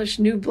establish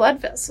new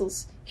blood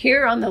vessels.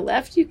 Here on the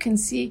left, you can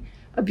see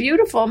a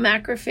beautiful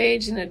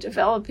macrophage in a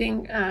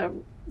developing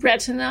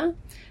retina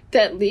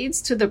that leads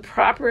to the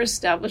proper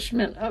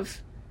establishment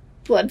of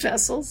blood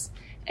vessels.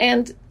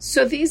 And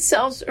so these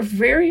cells are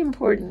very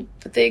important,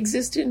 but they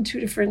exist in two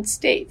different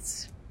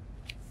states.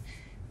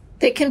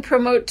 They can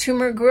promote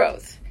tumor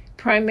growth.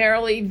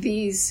 Primarily,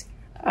 these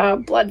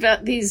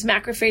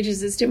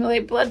macrophages that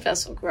stimulate blood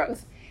vessel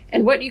growth.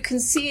 And what you can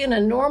see in a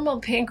normal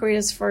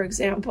pancreas, for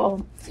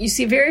example, you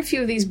see very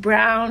few of these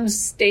brown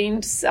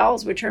stained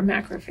cells, which are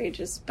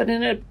macrophages. But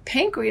in a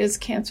pancreas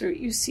cancer,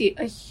 you see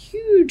a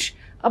huge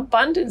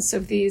abundance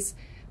of these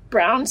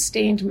brown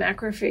stained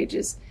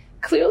macrophages.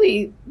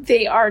 Clearly,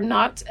 they are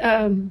not,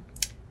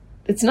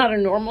 it's not a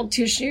normal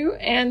tissue.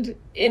 And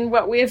in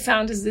what we have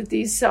found is that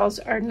these cells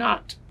are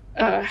not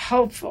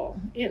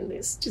helpful in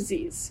this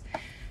disease.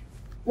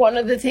 One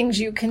of the things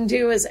you can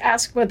do is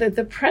ask whether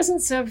the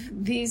presence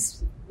of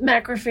these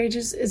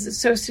macrophages is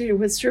associated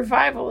with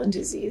survival in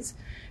disease.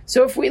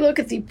 So if we look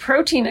at the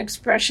protein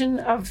expression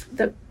of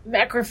the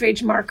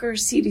macrophage marker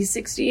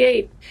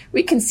CD68,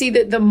 we can see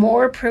that the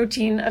more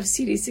protein of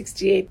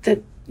CD68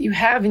 that you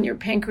have in your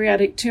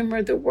pancreatic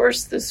tumor, the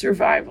worse the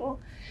survival.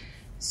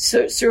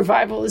 So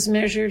survival is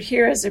measured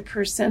here as a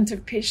 %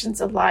 of patients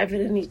alive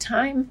at any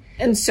time.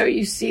 And so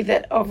you see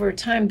that over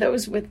time,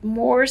 those with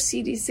more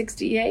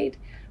CD68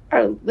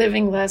 are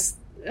living less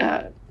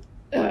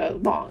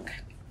long.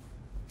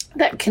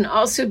 That can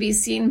also be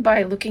seen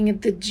by looking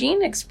at the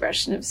gene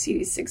expression of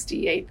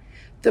CD68.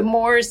 The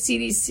more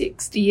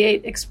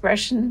CD68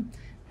 expression,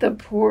 the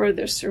poorer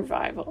the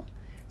survival.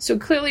 So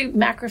clearly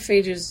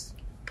macrophages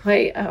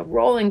play a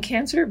role in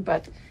cancer,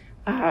 but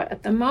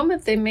at the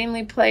moment they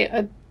mainly play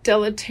a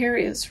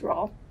deleterious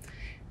role.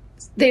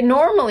 They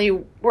normally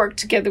work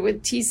together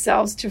with T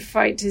cells to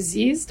fight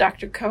disease.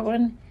 Dr.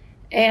 Cohen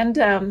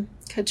and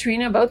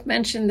Katrina both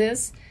mentioned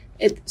this.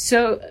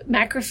 So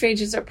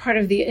macrophages are part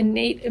of the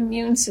innate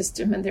immune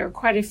system, and there are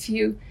quite a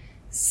few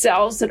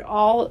cells that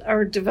all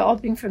are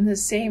developing from the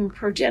same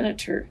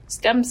progenitor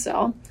stem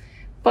cell,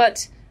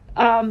 but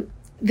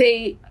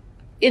they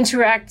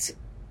interact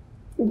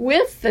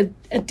with the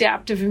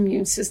adaptive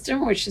immune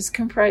system, which is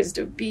comprised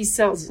of B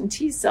cells and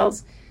T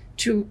cells,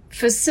 to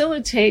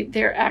facilitate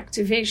their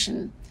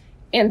activation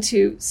and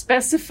to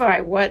specify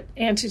what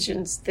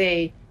antigens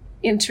they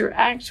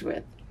interact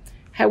with.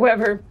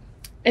 However,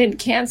 in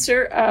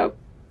cancer,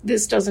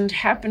 this doesn't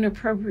happen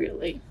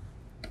appropriately.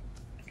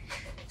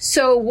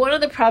 So one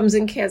of the problems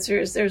in cancer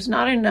is there's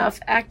not enough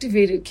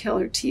activated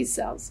killer T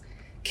cells.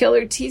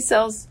 Killer T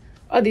cells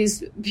are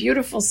these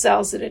beautiful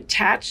cells that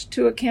attach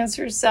to a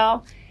cancer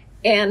cell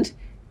and,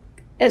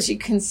 as you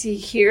can see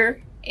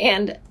here,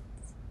 and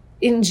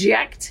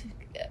inject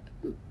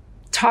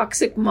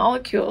toxic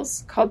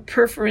molecules called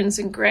perforins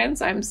and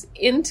granzymes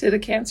into the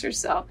cancer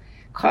cell,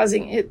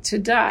 causing it to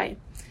die.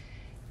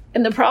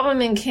 And the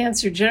problem in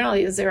cancer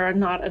generally is there are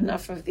not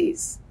enough of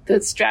these.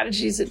 The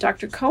strategies that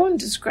Dr. Cohen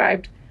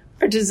described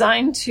are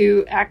designed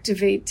to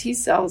activate T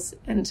cells,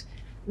 and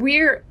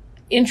we're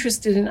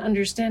interested in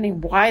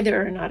understanding why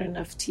there are not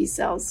enough T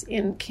cells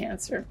in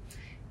cancer.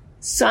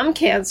 Some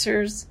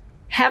cancers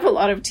have a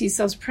lot of T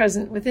cells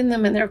present within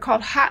them, and they're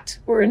called hot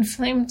or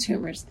inflamed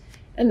tumors.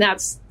 And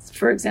that's,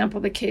 for example,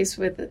 the case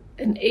with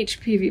an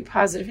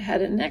HPV-positive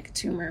head and neck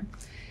tumor.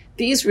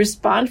 These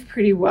respond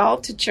pretty well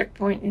to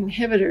checkpoint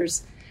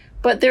inhibitors,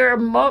 but there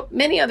are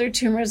many other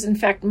tumors. In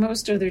fact,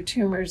 most other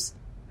tumors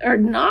are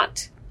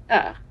not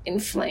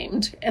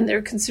inflamed, and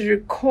they're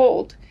considered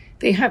cold.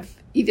 They have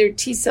either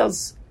T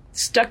cells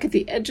stuck at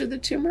the edge of the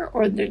tumor,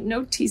 or there are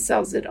no T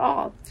cells at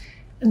all.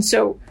 And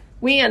so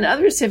we and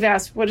others have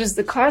asked, what is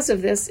the cause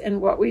of this? And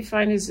what we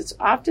find is it's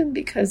often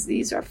because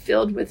these are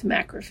filled with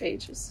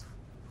macrophages.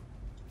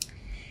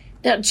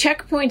 Now,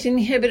 checkpoint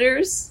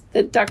inhibitors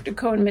that Dr.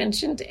 Cohen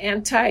mentioned,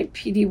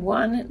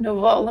 anti-PD-1,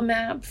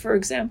 nivolumab, for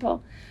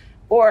example,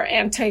 or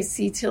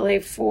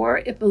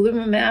anti-CTLA-4,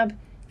 ipilimumab,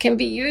 can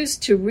be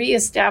used to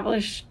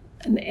reestablish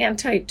an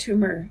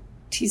anti-tumor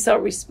T-cell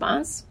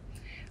response.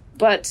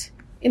 But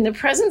in the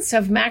presence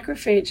of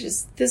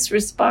macrophages, this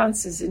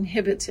response is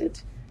inhibited.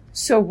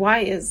 So why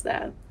is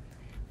that?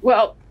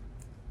 Well,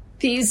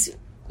 these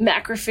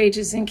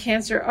macrophages in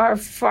cancer are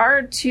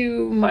far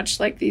too much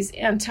like these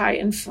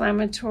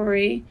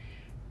anti-inflammatory,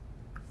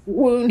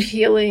 wound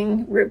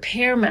healing,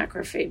 repair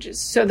macrophages.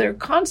 So they're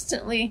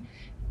constantly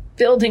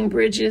building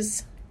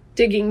bridges,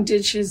 digging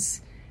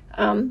ditches,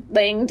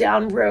 laying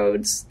down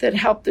roads that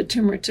help the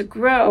tumor to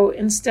grow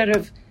instead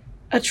of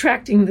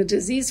attracting the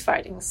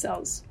disease-fighting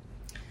cells.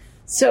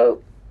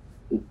 So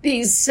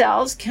these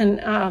cells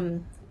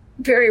can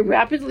very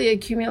rapidly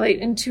accumulate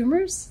in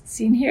tumors.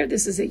 Seen here,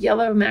 this is a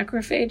yellow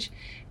macrophage,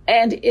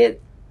 and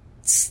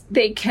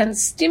they can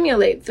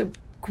stimulate the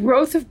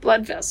growth of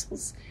blood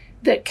vessels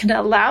that can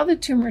allow the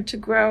tumor to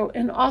grow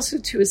and also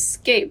to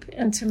escape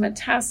and to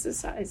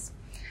metastasize.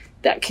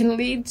 That can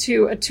lead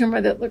to a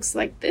tumor that looks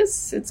like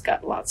this. It's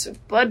got lots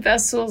of blood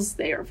vessels.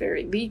 They are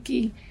very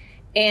leaky.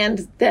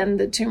 And then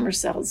the tumor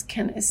cells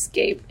can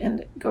escape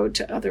and go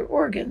to other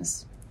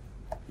organs.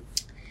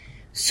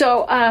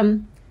 So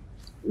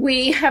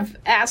we have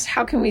asked,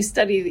 how can we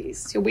study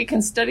these? So we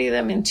can study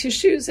them in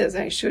tissues, as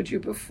I showed you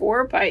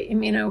before, by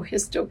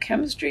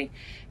immunohistochemistry.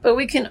 But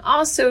we can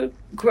also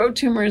grow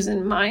tumors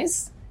in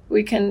mice.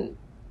 We can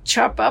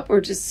chop up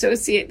or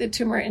dissociate the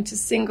tumor into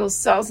single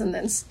cells and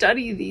then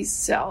study these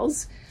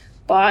cells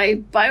by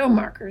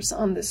biomarkers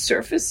on the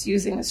surface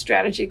using a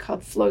strategy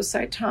called flow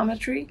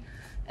cytometry.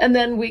 And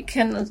then we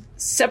can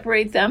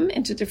separate them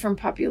into different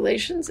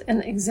populations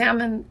and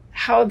examine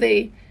how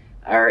they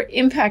are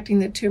impacting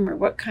the tumor.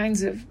 What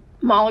kinds of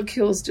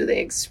molecules do they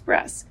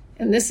express?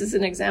 And this is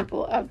an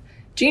example of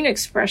gene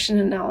expression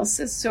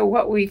analysis. So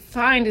what we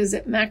find is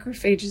that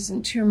macrophages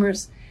in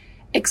tumors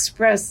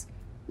express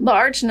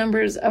large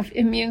numbers of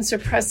immune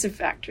suppressive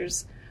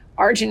factors.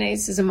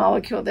 Arginase is a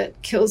molecule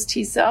that kills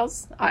T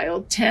cells.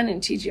 IL-10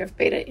 and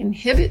TGF-beta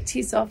inhibit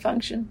T cell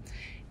function,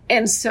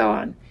 and so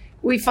on.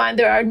 We find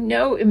there are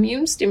no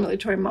immune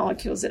stimulatory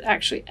molecules that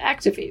actually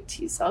activate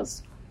T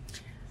cells.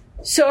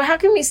 So how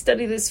can we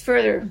study this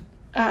further?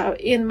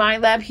 In my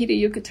lab,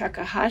 Hideyuki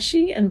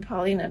Takahashi and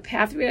Paulina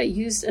Pathria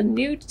used a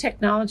new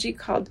technology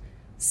called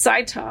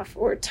CyTOF,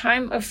 or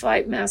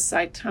time-of-flight mass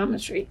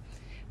cytometry.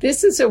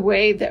 This is a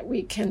way that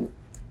we can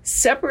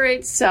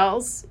separate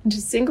cells into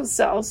single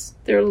cells.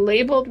 They're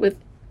labeled with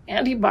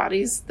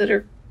antibodies that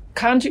are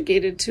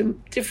conjugated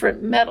to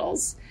different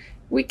metals.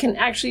 We can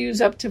actually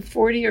use up to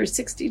 40 or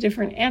 60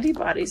 different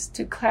antibodies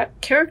to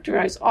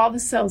characterize all the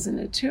cells in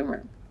a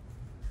tumor.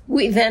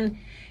 We then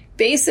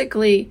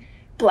basically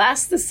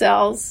blast the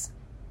cells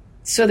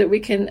so that we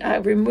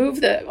can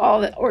remove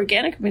all the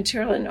organic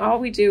material, and all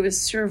we do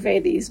is survey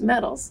these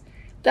metals.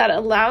 That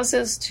allows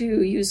us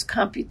to use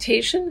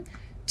computation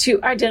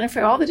to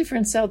identify all the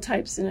different cell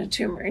types in a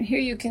tumor. And here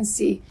you can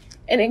see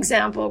an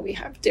example. We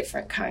have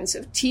different kinds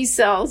of T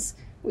cells.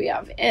 We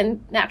have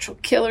natural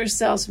killer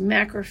cells,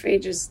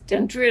 macrophages,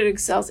 dendritic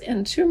cells,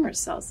 and tumor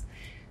cells.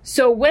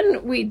 So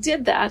when we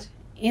did that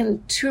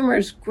in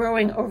tumors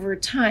growing over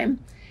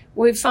time,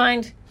 we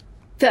find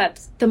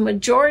that the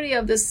majority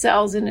of the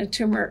cells in a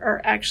tumor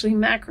are actually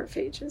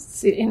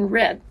macrophages in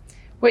red.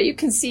 What you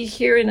can see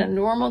here in a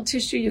normal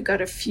tissue, you've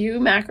got a few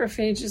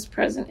macrophages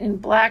present. In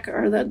black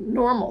are the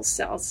normal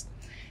cells.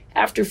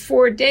 After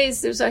 4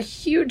 days, there's a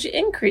huge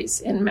increase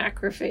in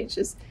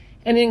macrophages.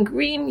 And in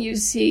green, you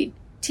see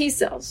T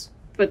cells.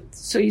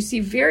 So you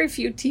see very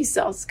few T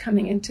cells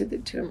coming into the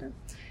tumor.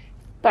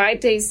 By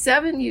day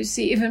 7, you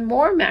see even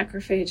more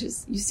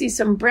macrophages. You see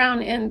some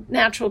brown and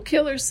natural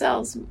killer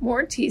cells,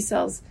 more T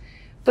cells.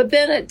 But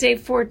then at day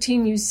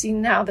 14, you see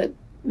now that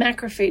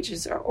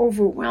macrophages are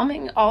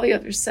overwhelming all the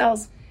other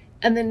cells,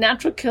 and the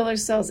natural killer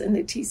cells and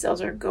the T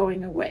cells are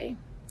going away.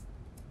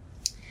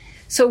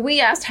 So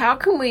we asked, how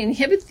can we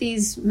inhibit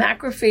these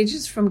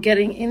macrophages from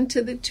getting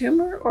into the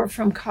tumor or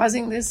from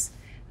causing this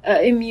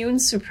immune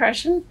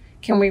suppression?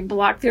 Can we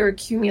block their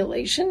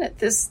accumulation at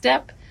this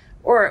step?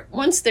 Or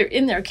once they're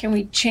in there, can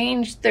we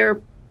change their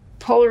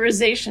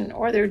polarization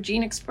or their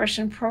gene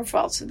expression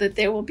profile so that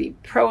they will be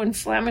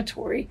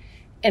pro-inflammatory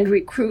and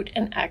recruit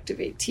and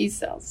activate T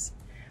cells?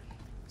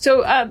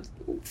 So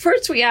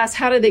first we asked,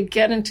 how do they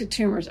get into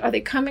tumors? Are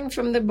they coming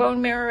from the bone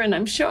marrow? And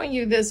I'm showing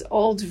you this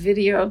old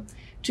video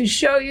to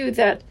show you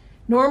that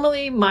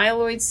normally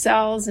myeloid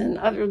cells and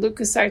other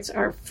leukocytes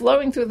are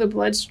flowing through the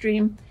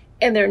bloodstream,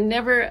 and they're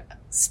never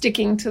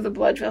sticking to the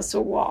blood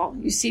vessel wall.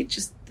 You see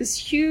just this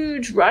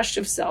huge rush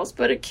of cells,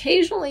 but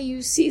occasionally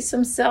you see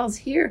some cells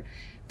here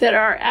that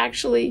are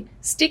actually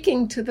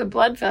sticking to the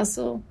blood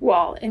vessel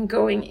wall and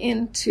going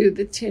into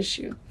the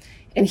tissue.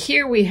 And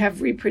here we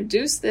have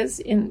reproduced this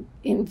in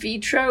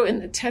vitro in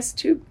the test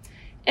tube,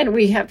 and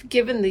we have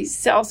given these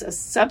cells a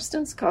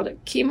substance called a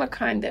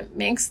chemokine that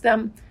makes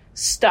them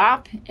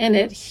stop and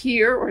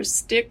adhere or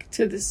stick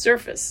to the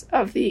surface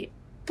of the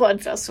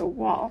blood vessel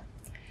wall.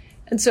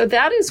 And so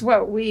that is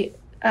what we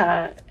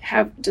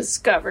have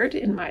discovered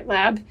in my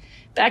lab.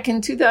 Back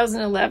in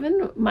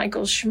 2011,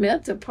 Michael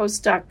Schmidt, a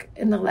postdoc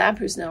in the lab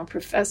who's now a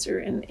professor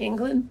in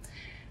England,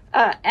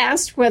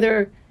 asked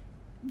whether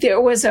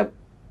there was a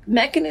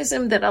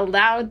mechanism that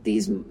allowed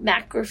these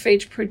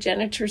macrophage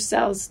progenitor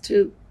cells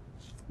to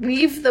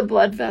leave the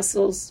blood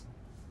vessels,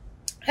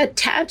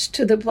 attach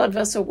to the blood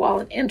vessel wall,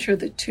 and enter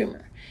the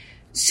tumor.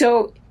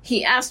 So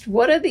he asked,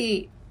 what are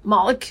the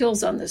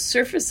molecules on the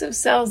surface of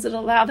cells that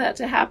allow that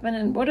to happen,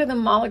 and what are the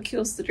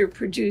molecules that are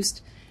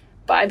produced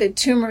by the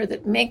tumor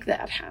that make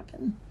that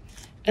happen?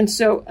 And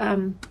so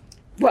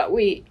what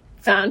we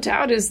found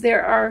out is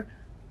there are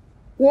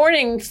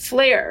warning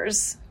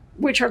flares,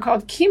 which are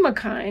called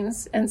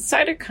chemokines and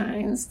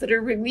cytokines, that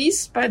are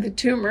released by the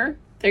tumor.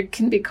 They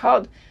can be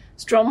called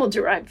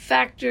stromal-derived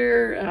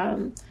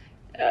factor,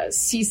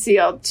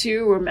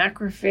 CCL2 or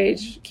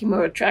macrophage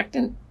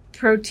chemoattractant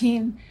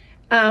protein,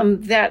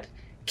 that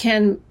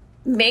can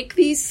make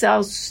these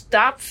cells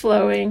stop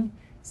flowing,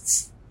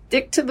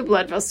 stick to the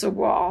blood vessel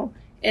wall,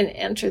 and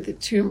enter the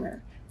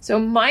tumor. So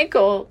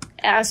Michael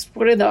asked,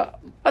 what are the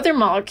other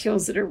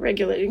molecules that are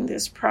regulating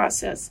this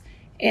process?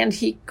 And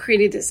he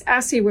created this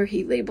assay where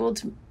he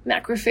labeled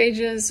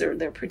macrophages or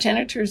their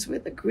progenitors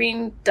with a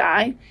green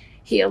dye.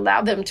 He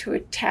allowed them to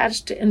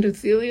attach to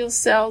endothelial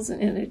cells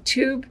in a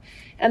tube.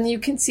 And you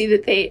can see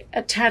that they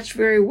attach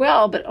very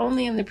well, but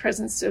only in the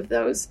presence of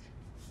those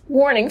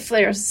warning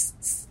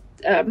flares,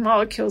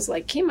 molecules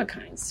like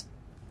chemokines.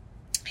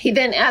 He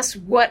then asked,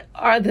 what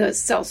are the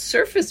cell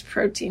surface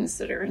proteins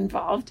that are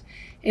involved?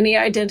 And he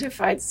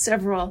identified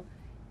several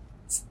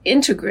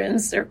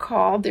integrins, they're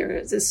called. There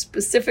is a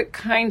specific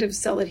kind of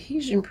cell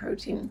adhesion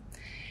protein.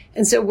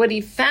 And so what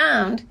he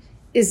found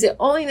is that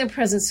only in the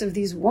presence of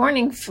these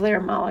warning flare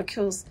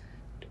molecules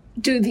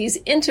do these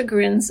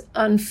integrins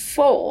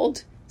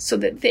unfold so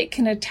that they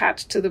can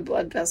attach to the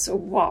blood vessel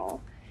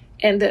wall.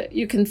 And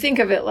you can think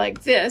of it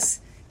like this.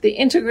 The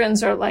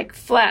integrins are like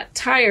flat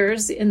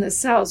tires in the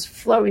cells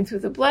flowing through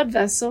the blood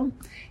vessel,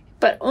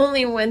 but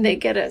only when they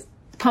get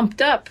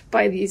pumped up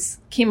by these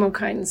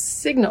chemokine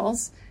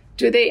signals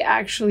do they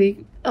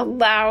actually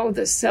allow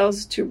the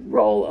cells to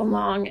roll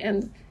along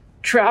and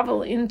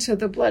travel into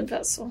the blood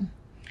vessel.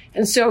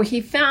 And so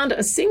he found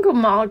a single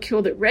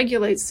molecule that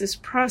regulates this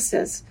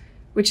process,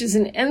 which is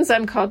an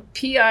enzyme called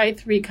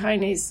PI3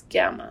 kinase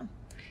gamma.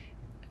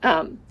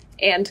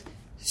 And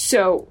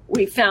so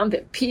we found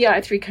that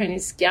PI3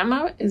 kinase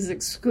gamma is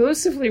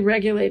exclusively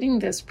regulating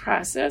this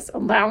process,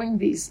 allowing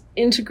these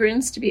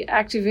integrins to be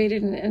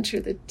activated and enter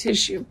the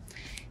tissue.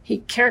 He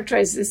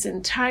characterized this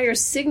entire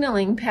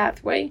signaling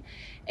pathway,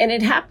 and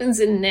it happens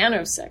in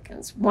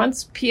nanoseconds.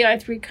 Once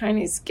PI3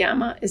 kinase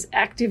gamma is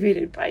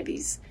activated by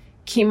these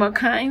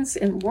chemokines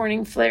and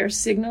warning flare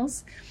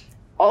signals,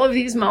 all of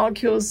these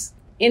molecules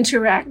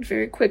interact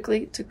very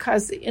quickly to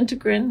cause the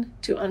integrin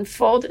to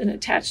unfold and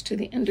attach to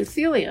the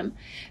endothelium.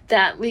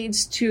 That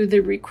leads to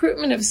the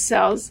recruitment of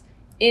cells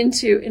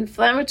into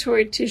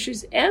inflammatory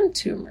tissues and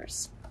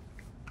tumors.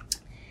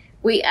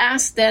 We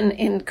asked then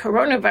in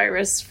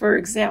coronavirus, for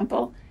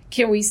example,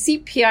 can we see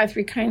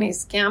PI3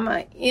 kinase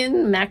gamma in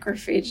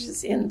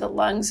macrophages in the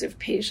lungs of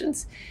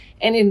patients?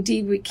 And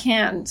indeed we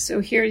can.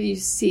 So here you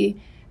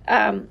see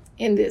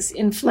in this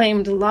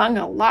inflamed lung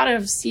a lot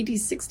of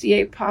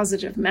CD68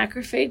 positive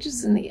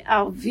macrophages in the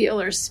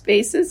alveolar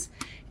spaces,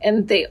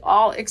 and they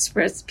all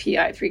express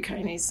PI3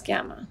 kinase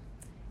gamma.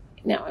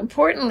 Now,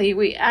 importantly,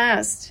 we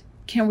asked,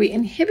 can we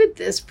inhibit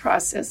this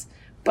process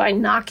by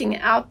knocking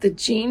out the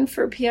gene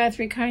for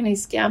PI3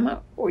 kinase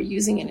gamma or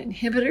using an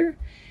inhibitor?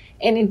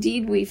 And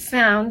indeed, we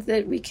found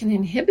that we can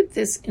inhibit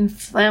this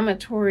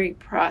inflammatory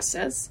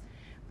process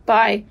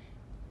by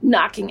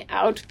knocking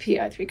out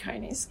PI3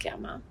 kinase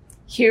gamma.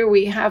 Here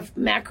we have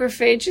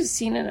macrophages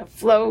seen in a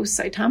flow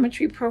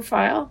cytometry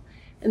profile,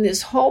 and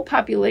this whole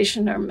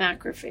population are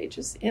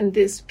macrophages. In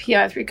this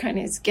PI3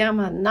 kinase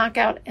gamma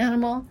knockout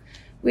animal,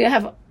 we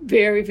have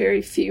very,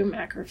 very few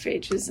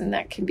macrophages, and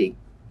that can be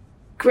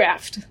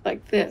graphed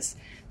like this.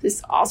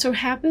 This also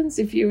happens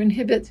if you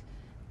inhibit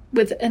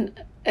with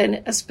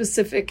a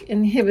specific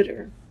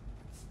inhibitor.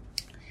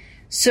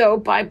 So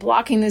by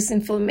blocking this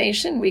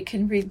inflammation, we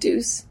can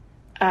reduce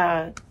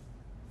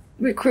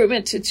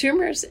recruitment to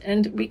tumors,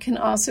 and we can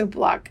also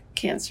block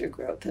cancer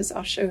growth, as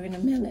I'll show you in a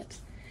minute.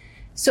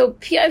 So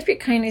PI3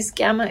 kinase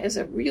gamma is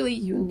a really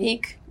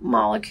unique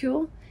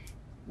molecule.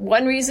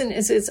 One reason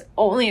is it's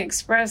only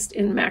expressed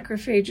in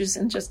macrophages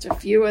and just a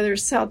few other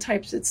cell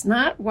types. It's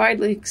not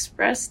widely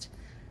expressed,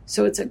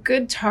 so it's a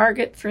good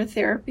target for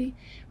therapy,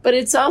 but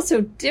it's also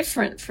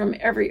different from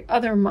every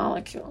other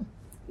molecule.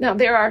 Now,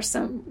 there are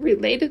some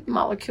related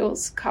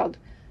molecules called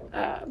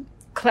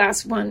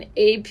class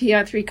 1A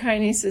PI3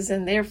 kinases,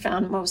 and they're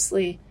found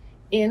mostly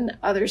in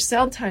other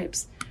cell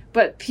types.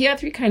 But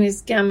PI3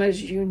 kinase gamma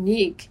is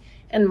unique,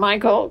 and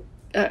Michael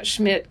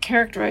Schmidt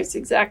characterized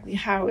exactly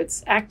how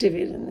it's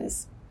activated in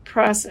this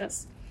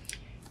process.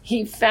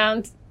 He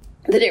found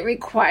that it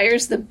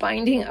requires the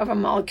binding of a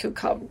molecule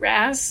called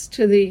RAS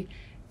to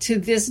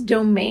this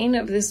domain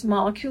of this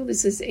molecule.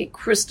 This is a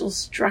crystal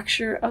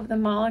structure of the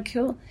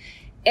molecule.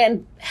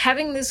 And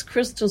having this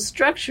crystal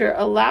structure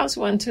allows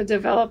one to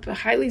develop a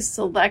highly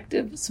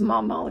selective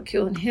small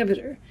molecule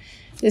inhibitor.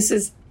 This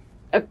is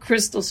a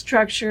crystal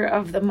structure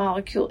of the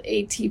molecule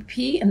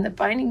ATP in the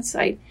binding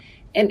site,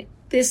 and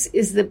this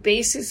is the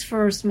basis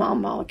for small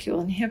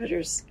molecule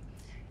inhibitors.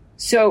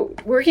 So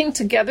working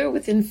together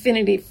with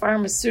Infinity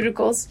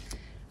Pharmaceuticals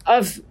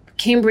of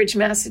Cambridge,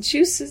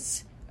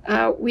 Massachusetts,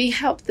 we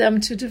helped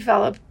them to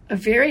develop a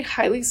very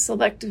highly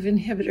selective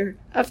inhibitor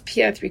of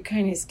PI3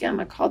 kinase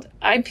gamma called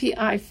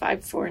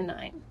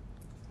IPI549.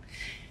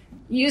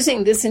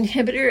 Using this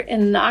inhibitor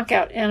in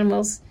knockout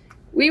animals,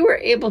 we were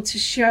able to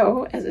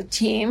show as a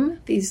team,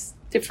 these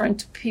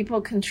different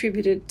people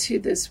contributed to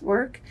this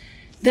work,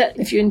 that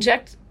if you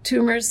inject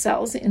tumor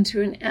cells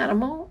into an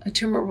animal, a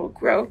tumor will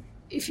grow.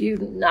 If you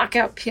knock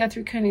out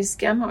PI3 kinase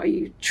gamma or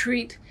you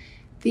treat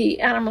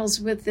the animals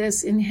with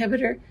this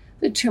inhibitor,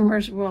 the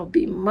tumors will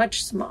be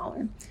much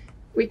smaller.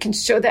 We can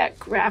show that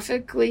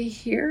graphically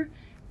here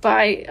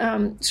by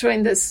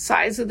showing the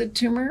size of the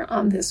tumor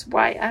on this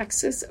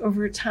y-axis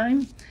over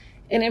time.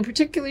 And in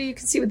particular, you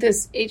can see with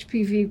this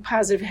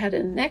HPV-positive head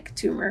and neck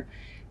tumor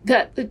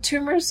that the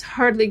tumors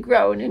hardly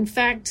grow. And in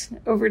fact,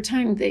 over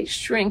time, they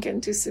shrink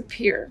and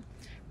disappear.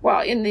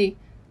 While in the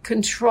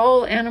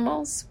control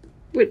animals,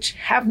 which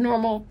have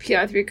normal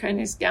PI3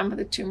 kinase gamma,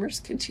 the tumors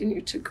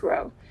continue to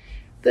grow.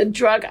 The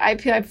drug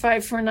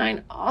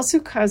IPI-549 also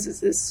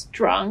causes this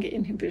strong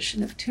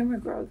inhibition of tumor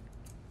growth.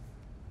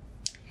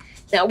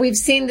 Now, we've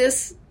seen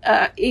this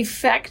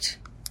effect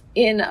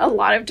in a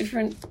lot of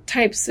different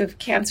types of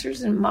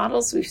cancers and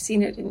models. We've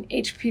seen it in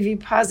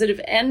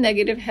HPV-positive and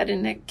negative head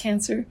and neck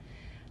cancer,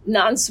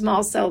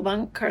 non-small cell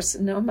lung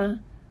carcinoma,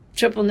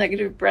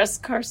 triple-negative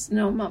breast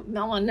carcinoma,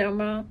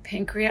 melanoma,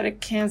 pancreatic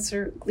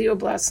cancer,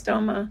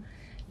 glioblastoma,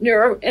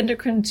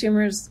 neuroendocrine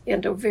tumors,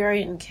 and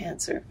ovarian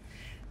cancer.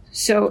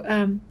 So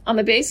on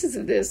the basis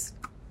of this,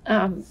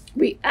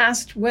 we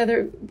asked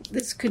whether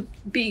this could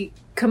be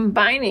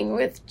combining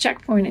with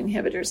checkpoint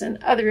inhibitors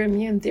and other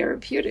immune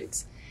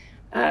therapeutics.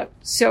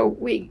 So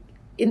we,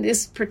 in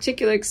this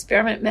particular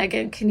experiment, Meg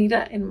and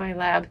Kanita in my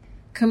lab,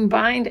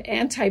 combined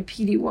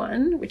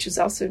anti-PD-1, which is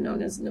also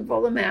known as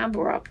nivolumab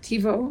or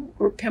Opdivo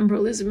or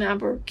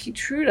pembrolizumab or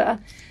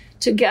Keytruda,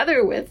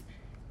 together with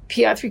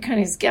PI3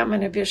 kinase gamma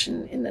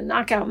inhibition in the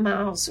knockout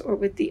mouse or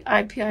with the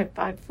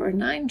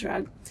IPI-549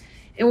 drug.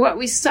 And what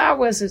we saw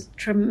was a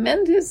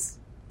tremendous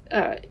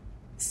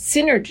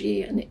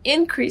synergy, an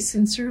increase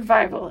in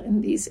survival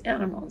in these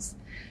animals.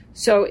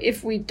 So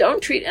if we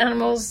don't treat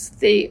animals,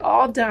 they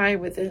all die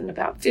within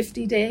about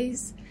 50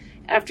 days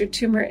after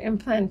tumor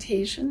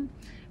implantation.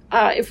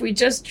 If we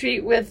just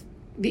treat with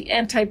the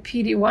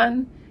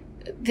anti-PD-1,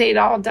 they'd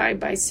all die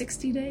by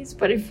 60 days.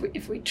 But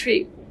if we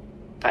treat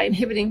by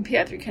inhibiting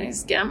PI3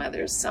 kinase gamma,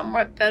 there's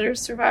somewhat better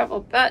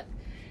survival. But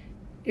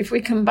if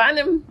we combine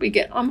them, we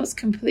get almost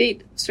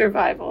complete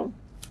survival.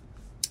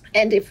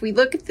 And if we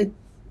look at the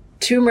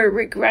tumor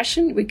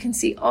regression, we can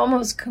see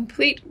almost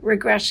complete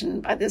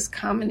regression by this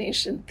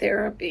combination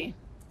therapy.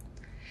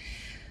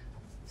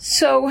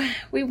 So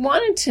we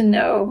wanted to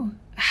know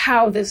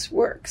how this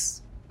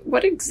works.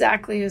 What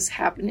exactly is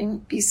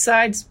happening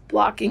besides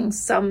blocking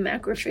some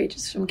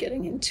macrophages from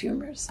getting in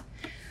tumors?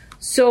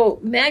 So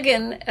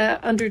Megan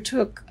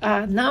undertook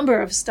a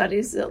number of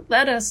studies that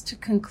led us to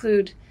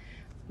conclude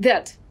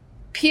that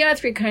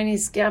PI3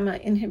 kinase gamma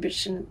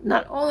inhibition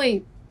not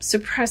only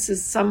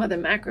suppresses some of the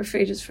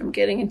macrophages from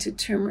getting into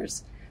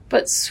tumors,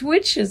 but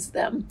switches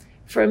them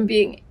from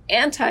being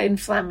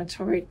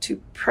anti-inflammatory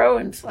to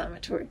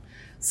pro-inflammatory.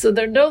 So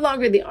they're no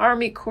longer the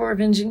Army Corps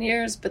of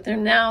Engineers, but they're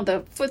now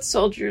the foot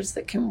soldiers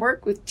that can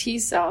work with T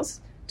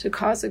cells to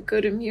cause a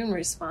good immune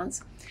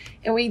response.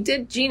 And we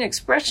did gene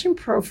expression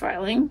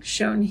profiling,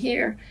 shown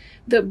here.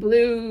 The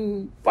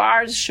blue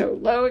bars show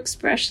low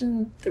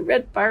expression, the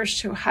red bars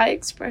show high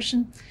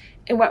expression.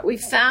 And what we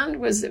found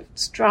was a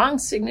strong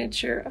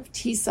signature of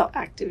T cell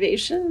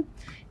activation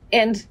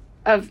and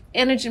of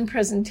antigen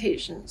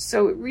presentation.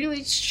 So it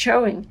really is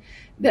showing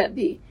that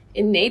the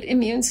innate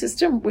immune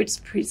system,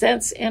 which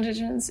presents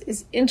antigens,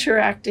 is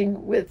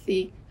interacting with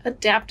the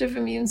adaptive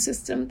immune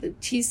system, the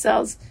T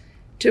cells,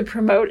 to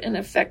promote an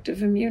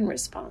effective immune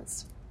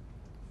response.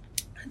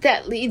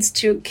 That leads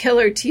to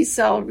killer T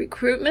cell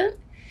recruitment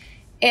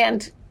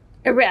and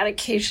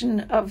eradication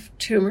of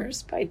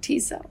tumors by T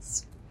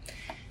cells.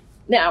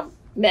 Now,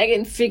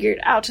 Megan figured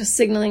out a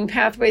signaling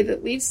pathway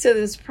that leads to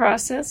this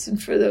process.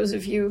 And for those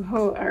of you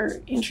who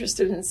are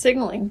interested in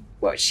signaling,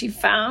 what she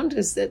found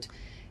is that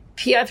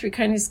PI3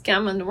 kinase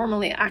gamma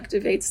normally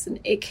activates an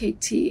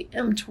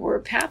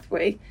AKT-mTOR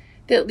pathway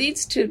that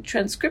leads to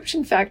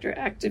transcription factor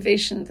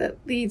activation that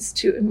leads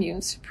to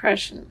immune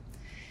suppression.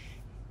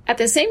 At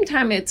the same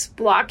time, it's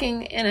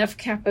blocking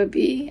NF-kappa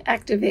B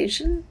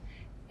activation.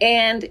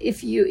 And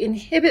if you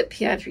inhibit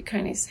PI3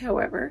 kinase,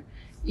 however,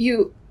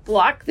 you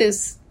block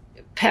this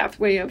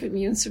pathway of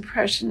immune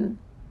suppression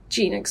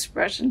gene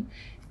expression,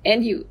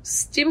 and you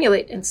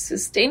stimulate and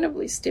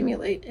sustainably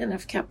stimulate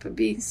NF-kappa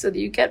B so that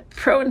you get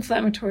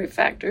pro-inflammatory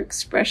factor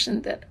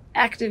expression that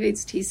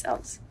activates T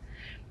cells.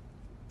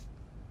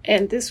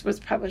 And this was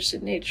published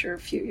in Nature a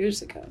few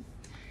years ago.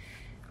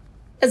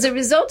 As a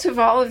result of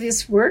all of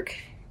this work,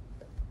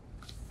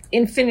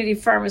 Infinity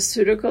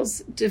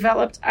Pharmaceuticals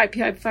developed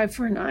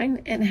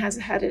IPI-549 and has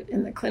had it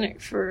in the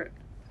clinic for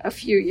a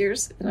few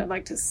years, and I'd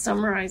like to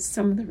summarize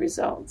some of the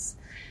results.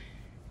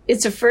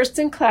 It's a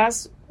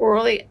first-in-class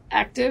orally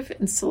active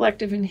and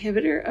selective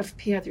inhibitor of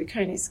PI3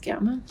 kinase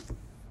gamma.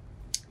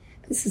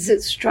 This is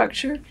its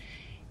structure.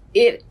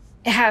 It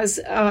has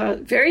a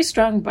very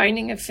strong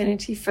binding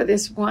affinity for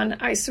this one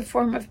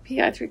isoform of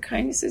PI3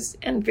 kinases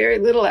and very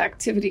little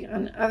activity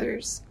on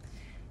others.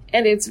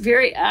 and it's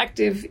very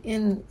active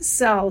in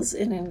cells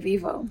and in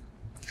vivo.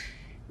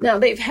 Now,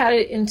 they've had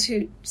it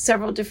into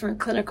several different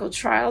clinical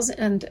trials,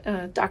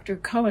 and Dr.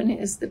 Cohen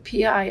is the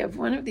PI of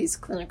one of these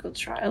clinical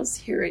trials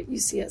here at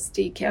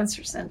UCSD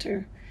Cancer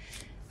Center.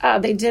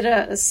 They did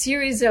a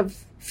series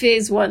of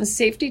phase 1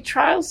 safety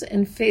trials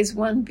and phase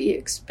 1b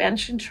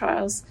expansion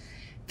trials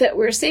that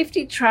were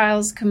safety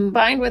trials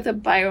combined with a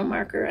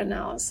biomarker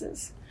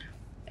analysis.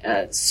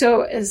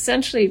 So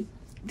essentially,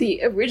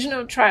 the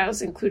original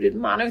trials included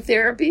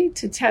monotherapy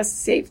to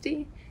test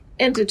safety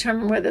and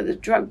determine whether the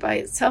drug by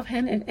itself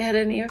had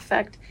any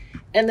effect.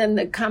 And then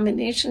the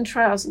combination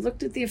trials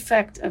looked at the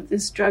effect of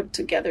this drug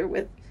together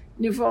with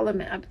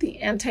nivolumab, the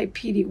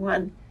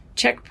anti-PD-1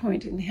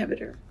 checkpoint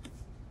inhibitor.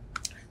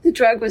 The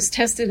drug was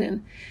tested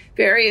in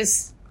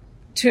various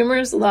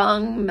tumors: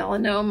 lung,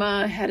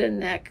 melanoma, head and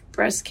neck,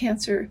 breast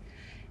cancer,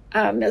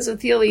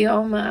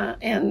 mesothelioma,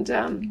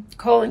 and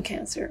colon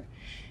cancer.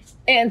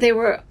 And they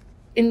were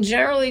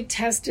generally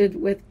tested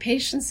with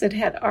patients that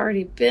had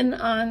already been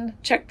on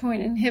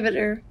checkpoint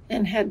inhibitor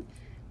and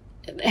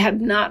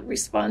had not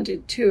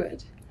responded to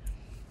it.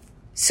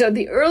 So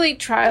the early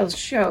trials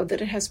show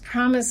that it has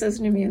promise as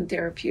an immune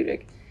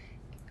therapeutic.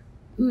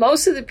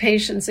 Most of the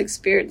patients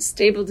experienced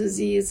stable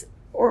disease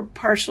or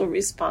partial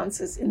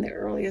responses in the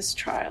earliest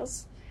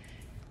trials.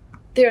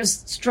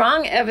 There's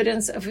strong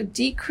evidence of a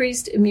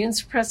decreased immune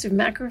suppressive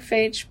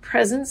macrophage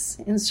presence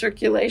in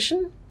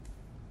circulation,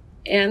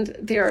 and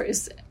there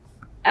is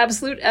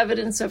absolute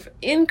evidence of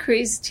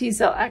increased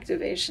T-cell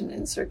activation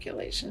in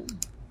circulation.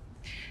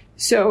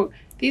 So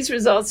these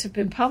results have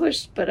been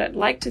published, but I'd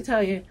like to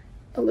tell you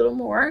a little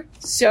more.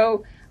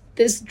 So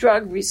this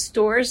drug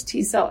restores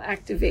T-cell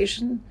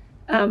activation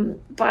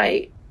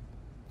by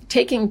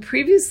taking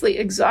previously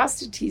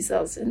exhausted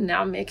T-cells and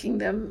now making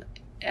them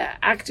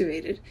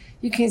activated.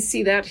 You can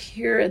see that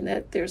here, and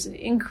that there's an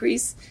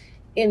increase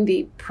in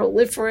the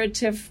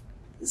proliferative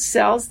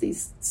cells,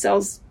 these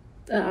cells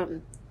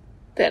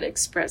that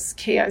express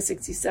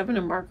Ki-67,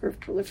 a marker of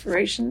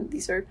proliferation.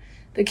 These are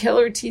the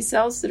killer T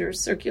cells that are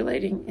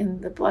circulating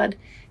in the blood.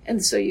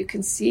 And so you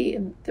can see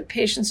in the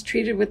patients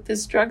treated with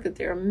this drug that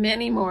there are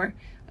many more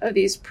of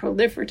these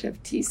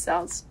proliferative T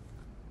cells.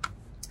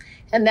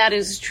 And that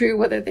is true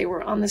whether they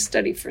were on the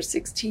study for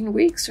 16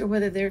 weeks or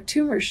whether their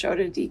tumor showed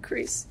a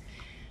decrease.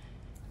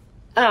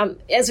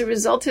 As a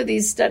result of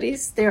these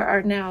studies, there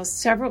are now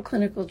several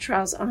clinical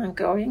trials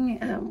ongoing,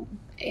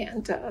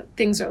 and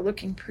things are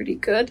looking pretty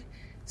good.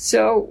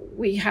 So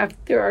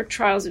there are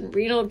trials in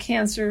renal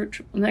cancer,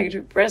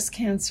 triple-negative breast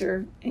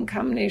cancer, in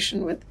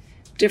combination with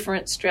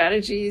different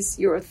strategies,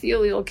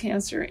 urothelial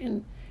cancer,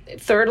 and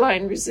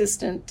third-line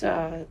resistant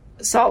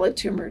solid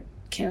tumor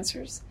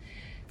cancers.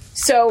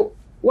 So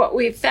what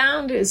we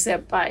found is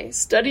that by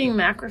studying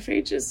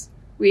macrophages,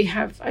 we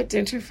have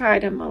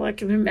identified a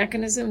molecular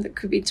mechanism that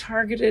could be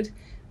targeted.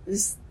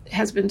 This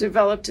has been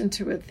developed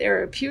into a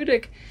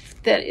therapeutic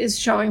that is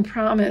showing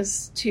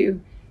promise to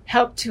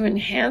help to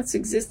enhance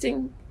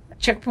existing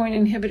checkpoint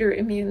inhibitor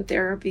immune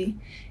therapy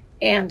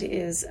and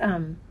is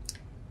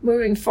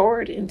moving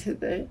forward into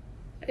the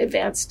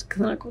advanced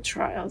clinical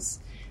trials.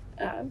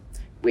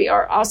 We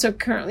are also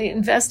currently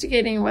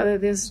investigating whether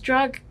this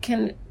drug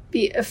can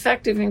be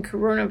effective in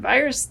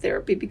coronavirus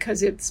therapy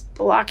because it's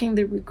blocking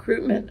the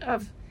recruitment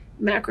of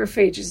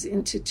macrophages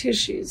into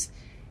tissues,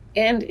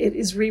 and it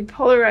is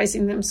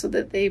repolarizing them so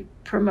that they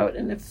promote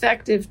an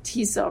effective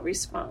T-cell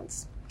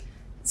response.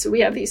 So we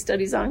have these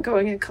studies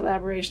ongoing in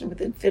collaboration with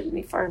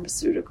Infinity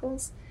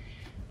Pharmaceuticals.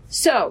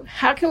 So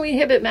how can we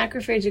inhibit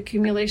macrophage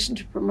accumulation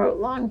to promote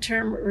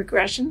long-term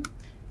regression?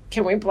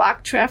 Can we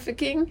block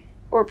trafficking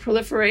or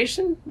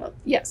proliferation? Well,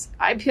 yes,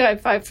 IPI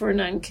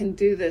 549 can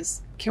do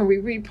this. Can we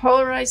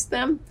repolarize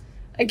them?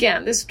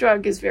 Again, this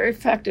drug is very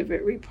effective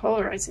at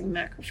repolarizing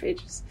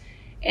macrophages.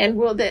 And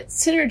will that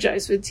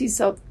synergize with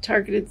T-cell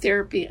targeted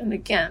therapy? And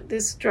again,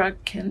 this drug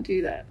can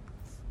do that.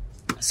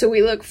 So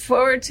we look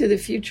forward to the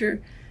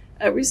future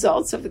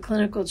results of the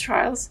clinical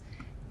trials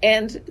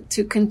and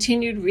to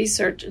continued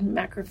research in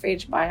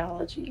macrophage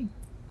biology.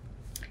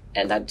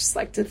 And I'd just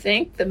like to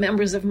thank the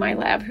members of my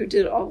lab who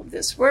did all of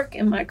this work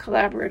and my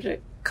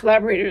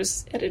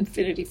collaborators at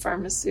Infinity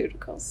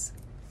Pharmaceuticals.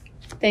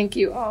 Thank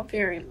you all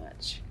very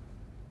much.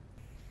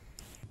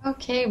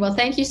 Okay, well,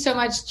 thank you so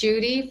much,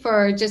 Judy,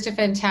 for just a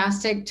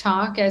fantastic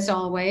talk, as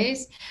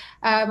always.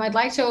 I'd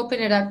like to open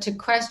it up to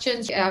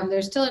questions.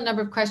 There's still a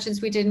number of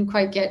questions we didn't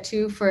quite get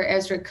to for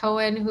Ezra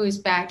Cohen, who is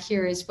back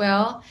here as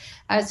well.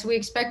 So we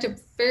expect a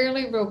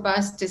fairly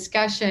robust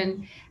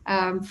discussion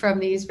from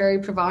these very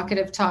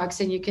provocative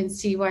talks, and you can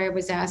see why I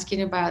was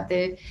asking about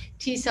the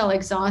T-cell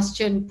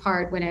exhaustion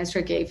part when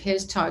Ezra gave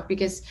his talk,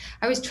 because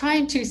I was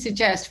trying to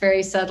suggest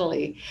very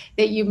subtly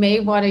that you may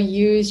want to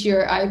use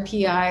your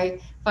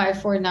IPI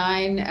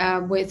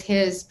 549 with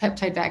his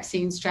peptide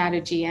vaccine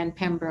strategy and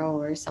Pembro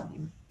or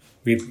something.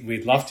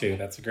 We'd love to.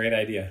 That's a great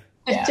idea.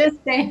 Yeah.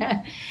 Just saying.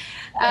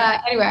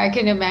 Anyway, I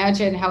can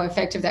imagine how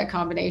effective that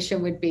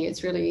combination would be.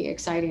 It's really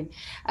exciting.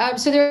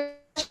 So there are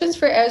questions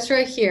for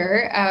Ezra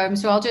here.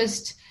 So I'll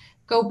just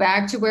go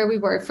back to where we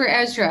were for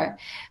Ezra.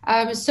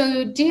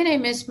 So DNA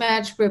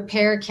mismatch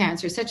repair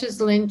cancer, such as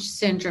Lynch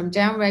syndrome,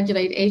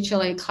 downregulate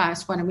HLA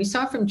class 1. And we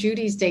saw from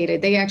Judy's data,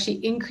 they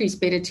actually increase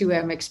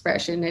beta-2M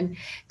expression in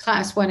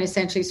class 1,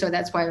 essentially. So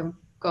that's why I'm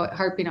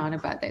harping on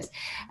about this,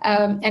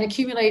 and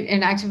accumulate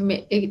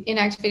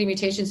inactivating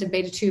mutations in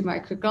beta-2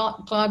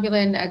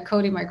 microglobulin,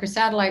 coding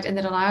microsatellite, and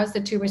that allows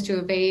the tumors to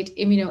evade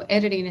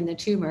immunoediting in the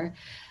tumor,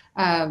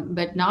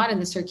 but not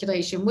in the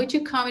circulation. Would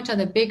you comment on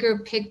the bigger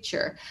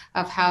picture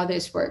of how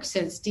this works,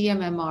 since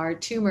DMMR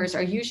tumors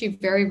are usually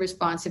very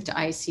responsive to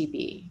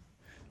ICB?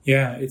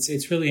 Yeah,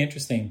 it's really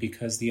interesting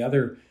because the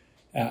other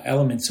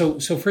element. So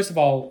first of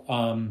all,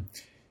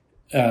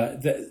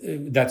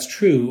 that's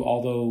true,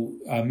 although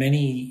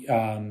many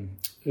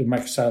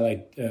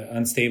microsatellite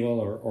unstable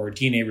or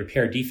DNA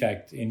repair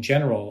defect in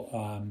general,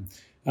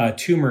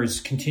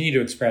 tumors continue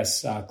to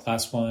express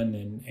class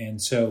 1.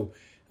 And so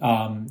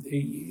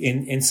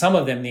in some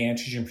of them, the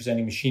antigen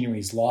presenting machinery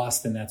is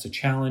lost, and that's a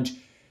challenge.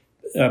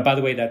 By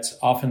the way, that's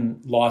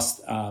often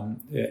lost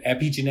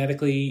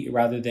epigenetically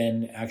rather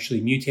than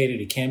actually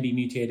mutated. It can be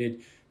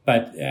mutated,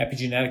 but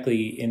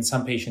epigenetically, in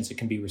some patients, it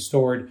can be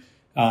restored.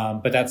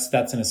 But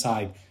that's an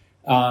aside.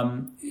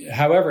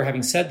 However,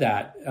 having said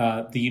that,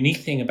 the unique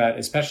thing about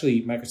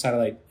especially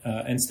microsatellite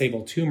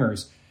unstable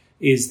tumors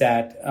is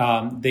that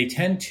they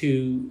tend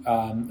to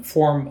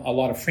form a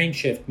lot of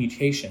frameshift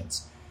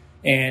mutations.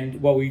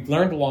 And what we've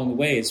learned along the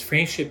way is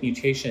frameshift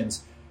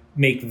mutations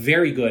make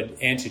very good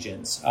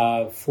antigens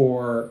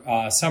for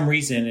some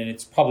reason, and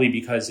it's probably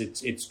because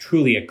it's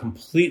truly a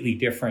completely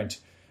different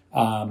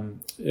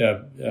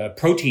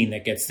protein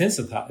that gets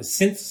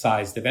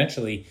synthesized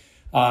eventually.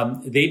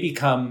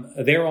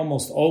 They're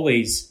almost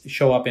always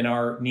show up in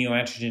our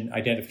neoantigen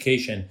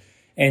identification.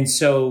 And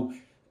so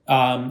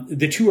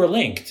the two are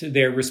linked.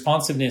 Their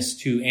responsiveness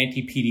to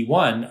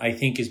anti-PD-1, I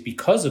think, is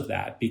because of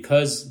that,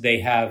 because they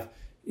have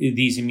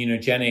these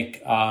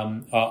immunogenic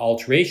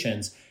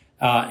alterations.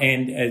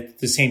 And at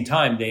the same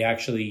time, they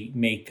actually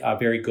make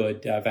very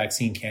good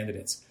vaccine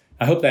candidates.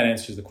 I hope that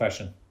answers the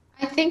question.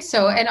 I think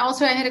so. And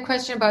also I had a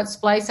question about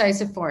splice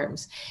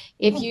isoforms.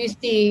 If you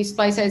see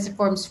splice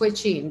isoform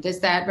switching, does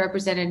that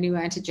represent a new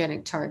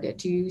antigenic target?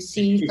 Do you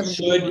see?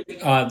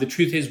 The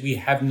truth is we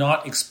have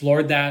not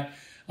explored that.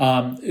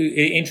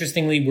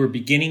 Interestingly, we're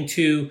beginning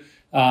to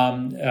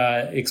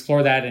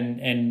explore that.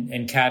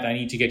 And Kat, I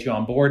need to get you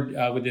on board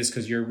with this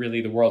because you're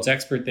really the world's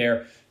expert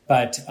there.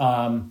 But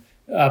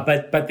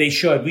they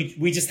should.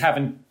 We just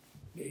haven't.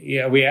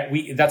 Yeah,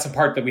 we that's a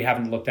part that we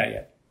haven't looked at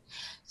yet.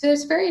 So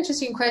there's a very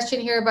interesting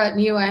question here about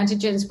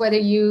neoantigens, whether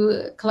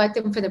you collect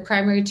them for the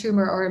primary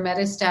tumor or a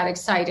metastatic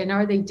site, and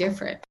are they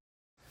different?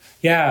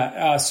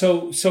 Yeah,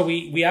 so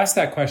we asked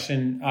that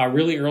question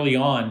really early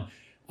on.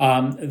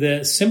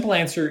 The simple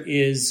answer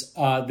is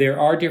there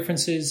are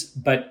differences,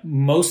 but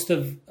most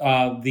of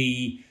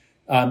the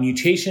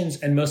mutations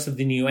and most of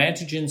the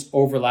neoantigens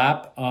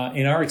overlap.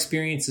 In our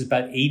experience, is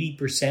about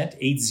 80%,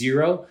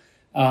 80.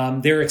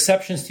 There are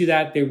exceptions to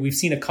that. We've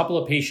seen a couple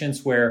of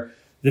patients where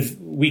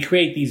we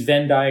create these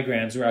Venn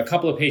diagrams, or a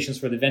couple of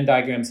patients where the Venn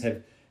diagrams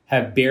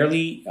have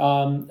barely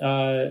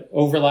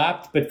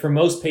overlapped. But for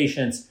most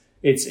patients,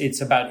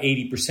 it's about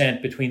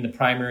 80% between the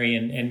primary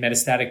and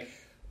metastatic,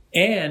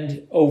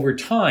 and over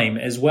time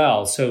as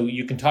well. So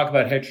you can talk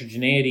about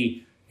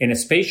heterogeneity in a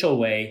spatial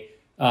way,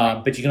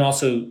 but you can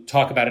also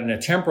talk about it in a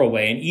temporal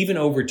way. And even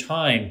over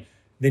time,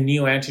 the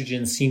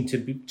neoantigens seem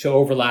to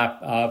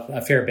overlap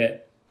a fair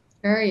bit.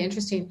 Very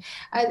interesting.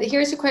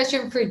 Here's a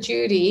question for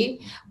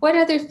Judy. What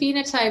other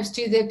phenotypes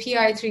do the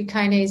PI3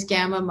 kinase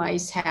gamma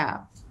mice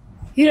have?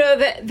 You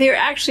know, they're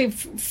actually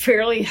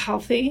fairly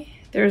healthy.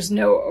 There's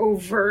no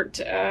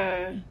overt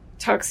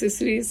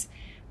toxicities.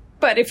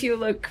 But if you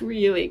look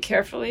really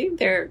carefully,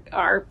 there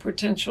are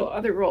potential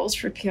other roles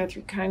for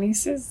PI3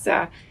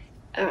 kinases.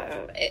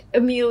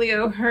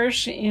 Emilio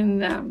Hirsch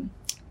in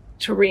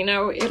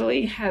Torino,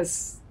 Italy,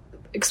 has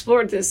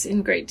explored this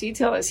in great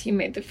detail as he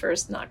made the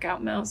first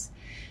knockout mouse.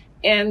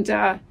 And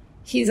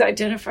he's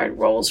identified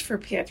roles for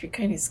PI3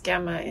 kinase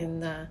gamma in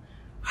the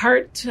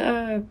heart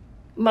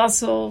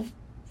muscle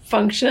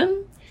function.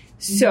 Mm-hmm.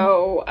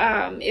 So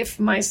if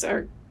mice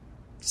are,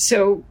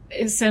 so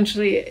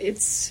essentially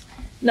it's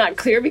not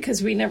clear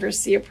because we never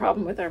see a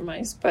problem with our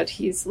mice, but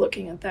he's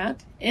looking at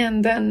that.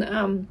 And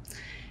then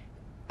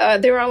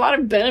there are a lot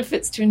of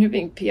benefits to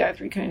inhibiting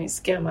PI3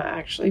 kinase gamma,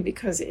 actually,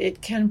 because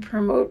it can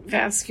promote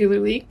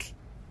vascular leak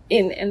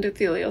in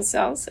endothelial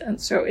cells.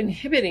 And so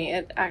inhibiting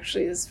it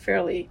actually is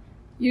fairly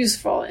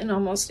useful in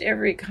almost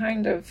every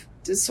kind of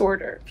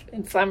disorder,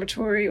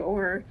 inflammatory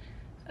or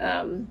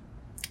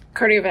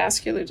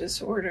cardiovascular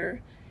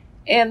disorder.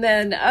 And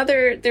then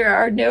there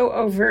are no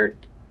overt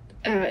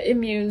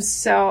immune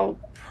cell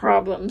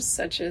problems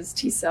such as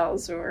T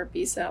cells or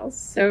B cells.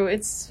 So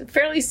it's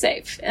fairly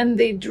safe. And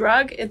the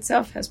drug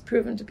itself has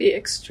proven to be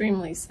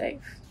extremely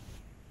safe.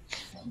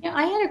 Yeah,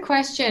 I had a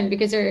question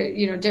because there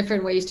are,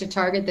 different ways to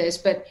target this,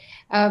 but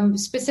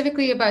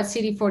specifically about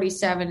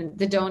CD47,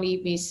 the don't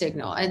eat me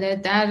signal,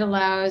 and that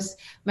allows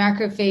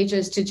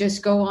macrophages to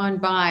just go on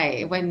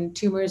by when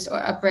tumors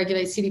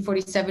upregulate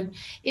CD47.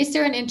 Is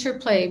there an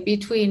interplay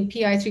between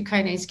PI3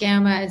 kinase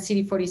gamma and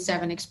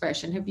CD47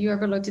 expression? Have you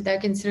ever looked at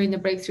that, considering the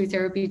breakthrough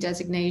therapy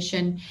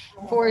designation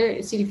for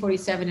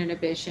CD47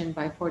 inhibition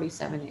by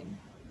 47A?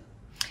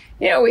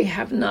 Yeah, we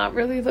have not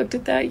really looked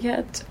at that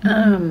yet.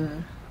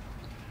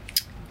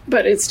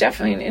 But it's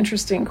definitely an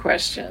interesting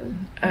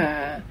question.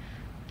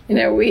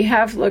 We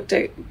have looked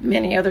at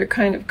many other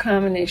kind of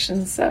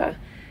combinations,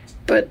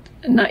 but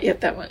not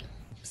yet that one.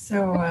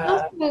 So,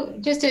 I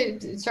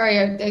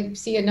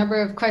see a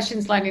number of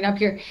questions lining up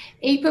here.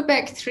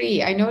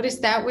 ApoBec3, I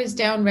noticed that was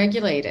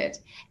downregulated.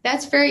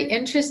 That's very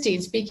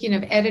interesting. Speaking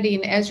of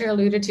editing, Ezra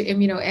alluded to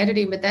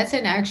immunoediting, but that's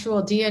an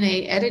actual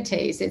DNA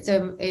editase. It's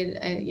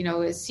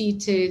a C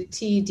to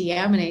T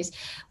deaminase.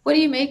 What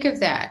do you make of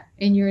that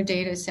in your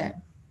data set?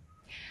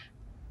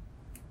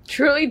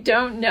 Truly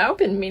don't know.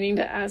 Been meaning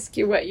to ask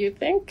you what you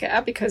think,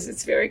 because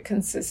it's very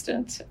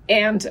consistent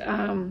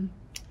and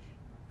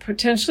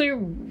potentially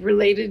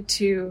related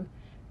to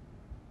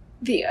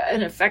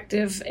an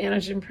effective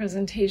antigen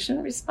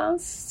presentation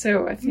response.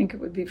 So I think it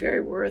would be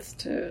very worth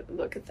to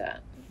look at that.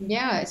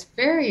 Yeah, it's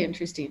very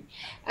interesting.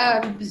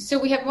 So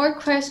we have more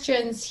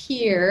questions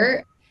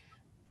here.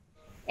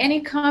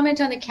 Any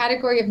comment on the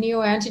category of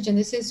neoantigen?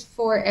 This is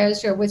for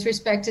Ezra with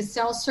respect to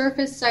cell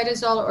surface,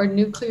 cytosol, or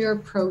nuclear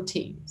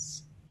proteins.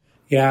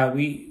 Yeah,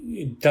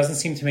 it doesn't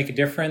seem to make a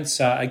difference.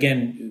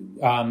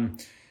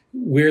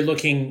 We're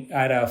looking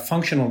at a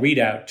functional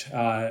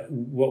readout.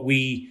 What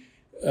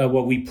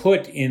we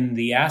put in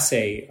the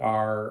assay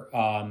are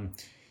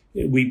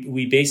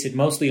we base it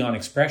mostly on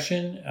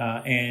expression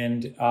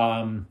and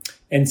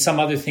some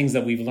other things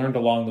that we've learned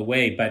along the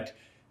way.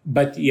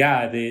 But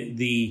yeah,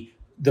 the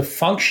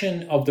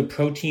function of the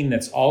protein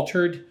that's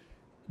altered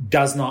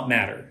does not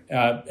matter.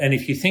 And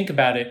if you think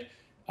about it,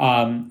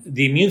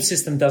 the immune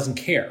system doesn't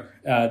care.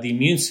 The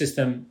immune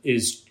system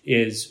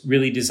is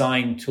really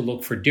designed to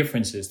look for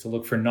differences, to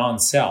look for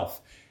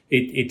non-self.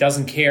 It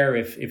doesn't care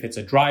if it's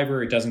a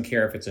driver. It doesn't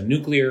care if it's a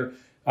nuclear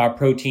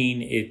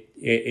protein.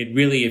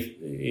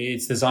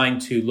 It's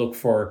designed to look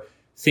for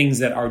things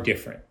that are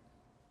different.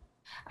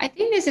 I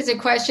think this is a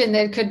question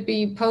that could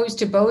be posed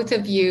to both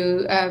of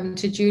you,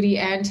 to Judy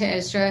and to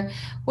Ezra.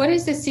 What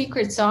is the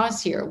secret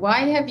sauce here? Why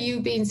have you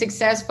been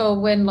successful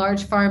when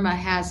large pharma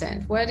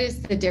hasn't? What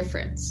is the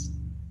difference?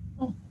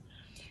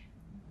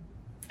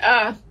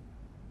 I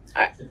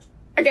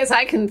guess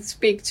I can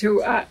speak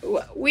to.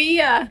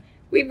 We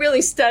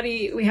really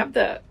study. We have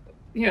the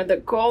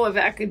goal of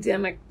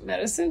academic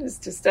medicine is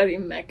to study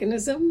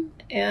mechanism,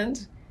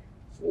 and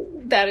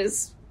that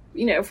is,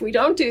 if we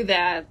don't do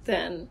that,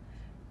 then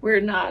we're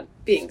not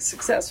being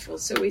successful.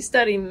 So we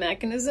study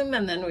mechanism,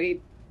 and then we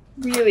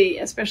really,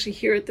 especially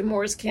here at the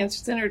Moores Cancer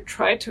Center,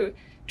 try to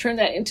turn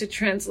that into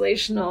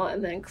translational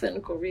and then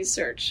clinical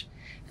research.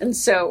 And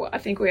so I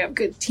think we have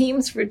good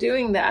teams for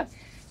doing that.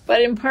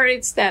 But in part,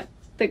 it's that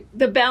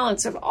the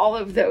balance of all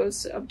of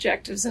those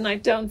objectives. And I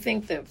don't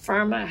think that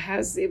pharma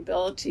has the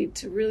ability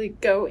to really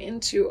go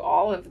into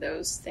all of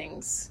those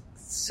things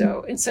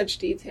so in such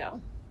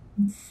detail.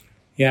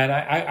 Yeah, and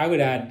I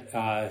would add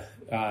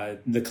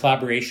the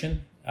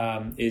collaboration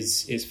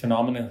is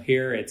phenomenal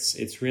here.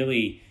 It's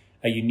really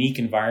a unique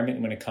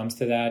environment when it comes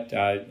to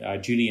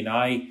that. Judy and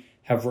I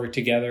have worked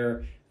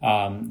together.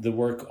 The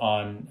work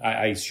on,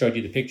 I showed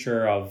you the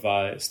picture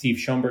of Steve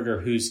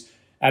Schoenberger, who's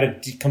at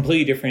a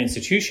completely different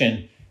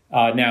institution.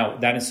 Now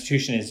that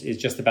institution is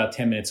just about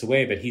 10 minutes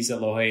away, but he's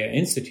at La Jolla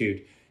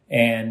Institute.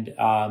 And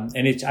I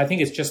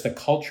think it's just the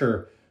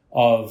culture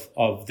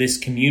of this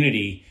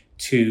community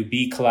to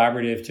be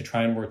collaborative, to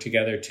try and work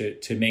together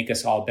to make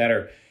us all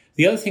better.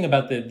 The other thing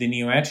about the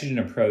neoantigen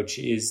approach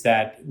is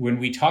that when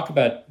we talk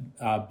about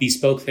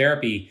bespoke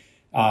therapy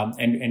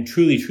and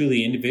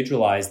truly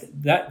individualized,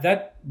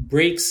 that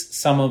breaks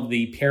some of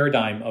the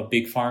paradigm of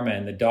big pharma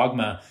and the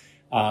dogma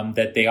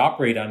that they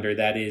operate under.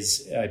 That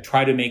is,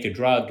 try to make a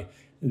drug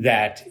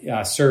that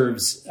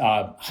serves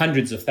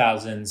hundreds of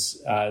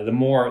thousands. The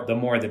more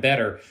the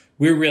better.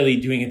 We're really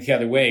doing it the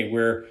other way.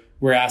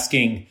 We're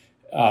asking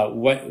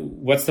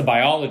what's the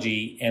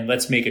biology, and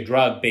let's make a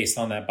drug based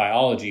on that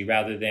biology,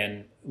 rather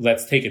than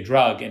let's take a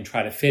drug and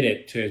try to fit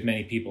it to as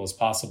many people as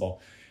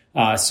possible.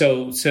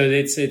 So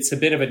it's a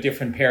bit of a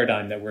different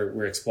paradigm that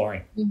we're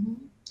exploring. Mm-hmm.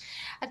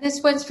 And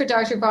this one's for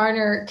Dr.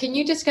 Varner. Can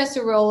you discuss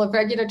the role of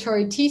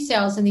regulatory T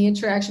cells and the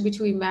interaction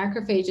between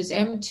macrophages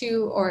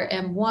M2 or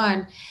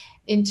M1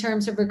 in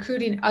terms of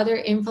recruiting other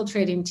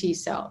infiltrating T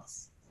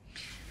cells?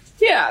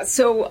 Yeah,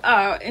 so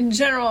in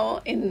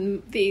general,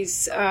 in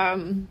these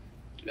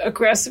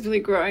aggressively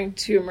growing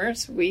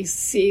tumors, we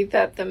see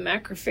that the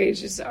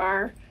macrophages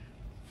are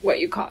what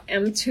you call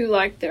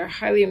M2-like. They're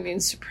highly immune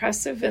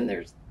suppressive, and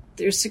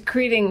they're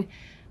secreting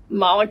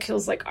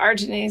molecules like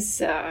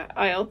arginase,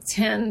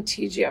 IL-10,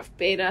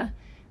 TGF-beta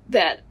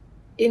that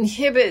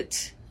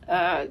inhibit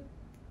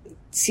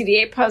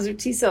CD8 positive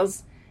T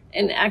cells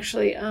and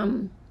actually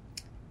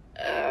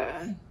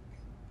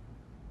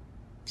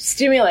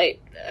stimulate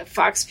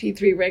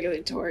FOXP3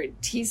 regulatory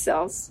T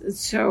cells.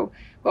 So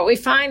what we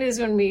find is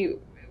when we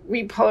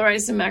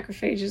repolarize the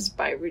macrophages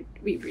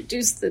we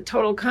reduce the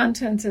total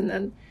content, and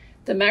then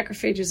the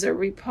macrophages are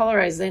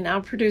repolarized, they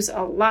now produce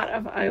a lot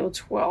of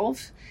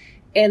IL-12,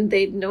 and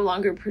they no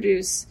longer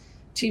produce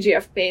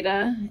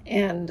TGF-beta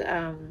and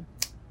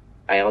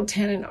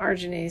IL-10 and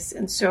arginase.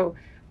 And so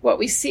what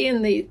we see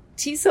in the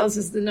T cells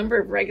is the number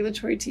of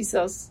regulatory T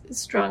cells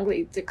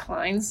strongly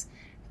declines,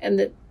 and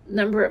the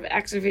number of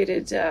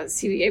activated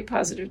CD8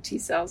 positive T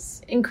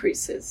cells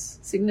increases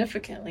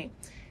significantly.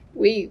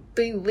 We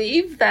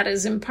believe that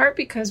is in part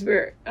because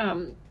we're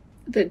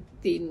the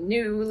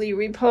newly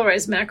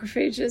repolarized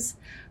macrophages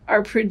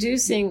are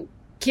producing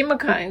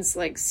chemokines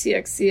like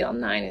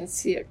CXCL9 and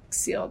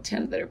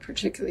CXCL10 that are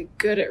particularly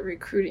good at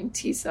recruiting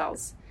T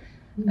cells.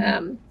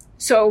 Mm-hmm.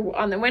 So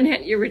on the one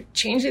hand, you're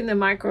changing the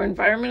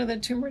microenvironment of the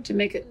tumor to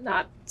make it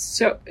not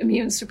so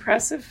immune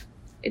suppressive.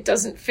 It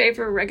doesn't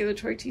favor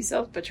regulatory T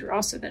cells, but you're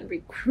also then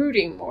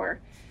recruiting more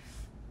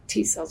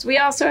T cells. We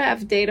also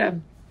have data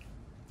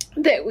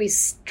that we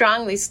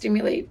strongly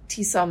stimulate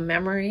T cell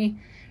memory,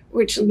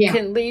 which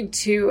can lead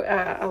to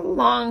a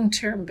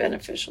long-term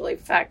beneficial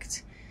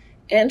effect.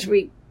 And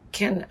we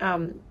can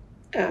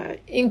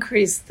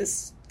increase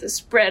the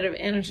spread of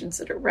antigens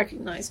that are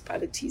recognized by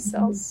the T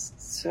cells.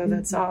 So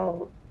that's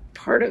all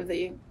part of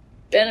the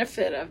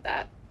benefit of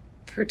that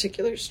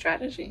particular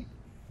strategy.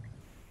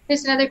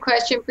 Here's another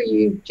question for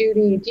you,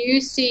 Judy. Do you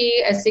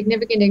see a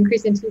significant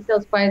increase in T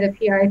cells by the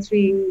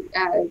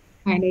PI3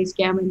 kinase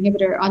gamma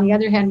inhibitor? On the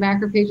other hand,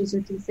 macrophages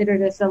are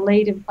considered as a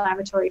late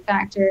inflammatory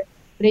factor,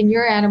 but in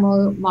your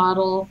animal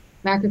model,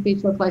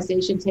 macrophage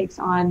localization takes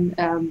on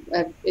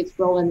its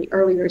role in the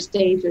earlier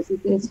stages. Is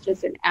this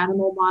just an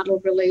animal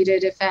model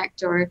related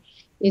effect, or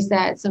is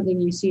that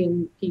something you see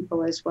in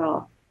people as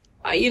well?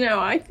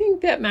 I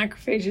think that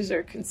macrophages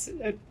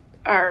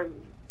are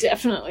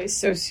definitely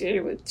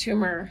associated with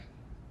tumor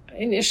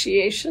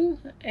initiation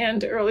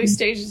and early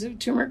stages of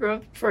tumor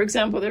growth. For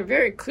example, they're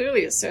very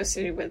clearly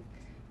associated with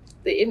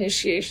the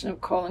initiation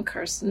of colon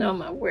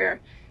carcinoma, where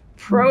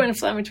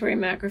pro-inflammatory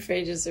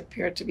macrophages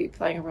appear to be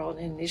playing a role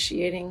in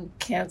initiating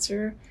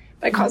cancer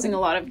by causing a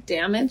lot of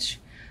damage.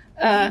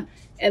 There's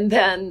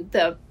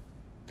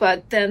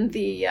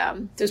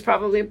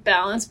probably a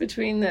balance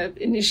between the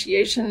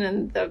initiation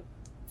and the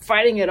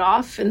fighting it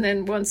off. And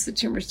then once the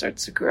tumor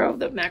starts to grow,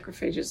 the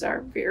macrophages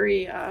are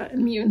very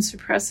immune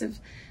suppressive.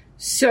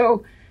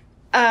 So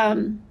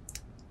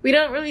we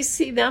don't really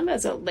see them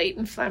as a late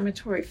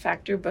inflammatory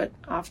factor, but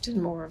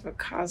often more of a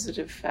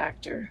causative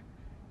factor.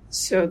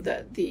 So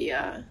that they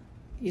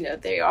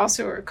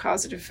also are a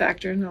causative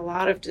factor in a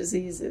lot of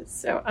diseases.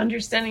 So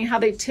understanding how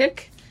they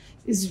tick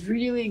is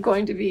really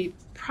going to be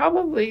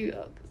probably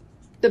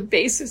the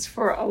basis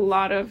for a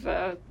lot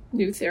of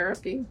new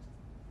therapy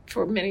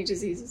for many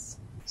diseases.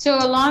 So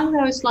along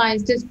those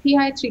lines, does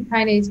PI3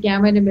 kinase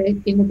gamma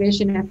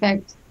inhibition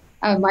affect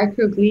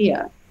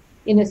microglia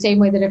in the same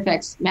way that it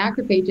affects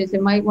macrophages?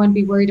 And might one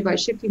be worried about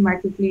shifting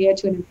microglia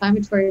to an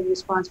inflammatory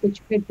response,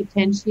 which could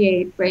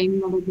potentiate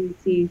brain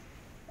malignancies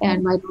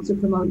and might also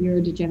promote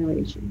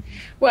neurodegeneration?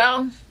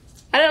 Well,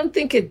 I don't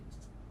think it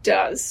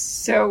does.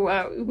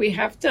 So we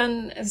have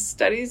done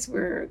studies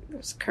where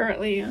it's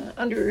currently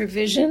under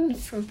revision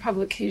for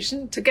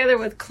publication, together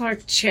with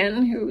Clark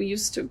Chen, who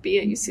used to be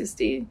at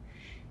UCSD,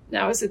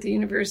 now is at the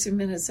University of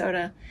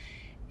Minnesota.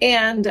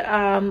 And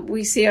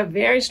we see a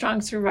very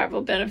strong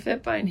survival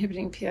benefit by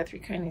inhibiting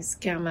PI3 kinase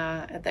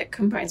gamma that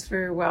combines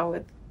very well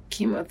with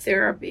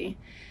chemotherapy.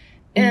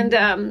 Mm-hmm. And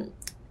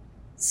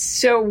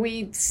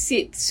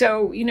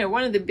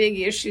one of the big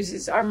issues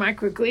is, are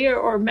microglia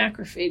or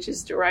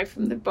macrophages derived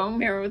from the bone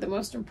marrow the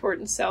most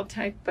important cell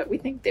type? But we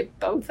think they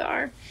both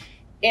are.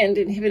 And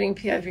inhibiting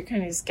PI3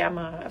 kinase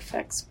gamma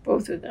affects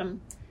both of them.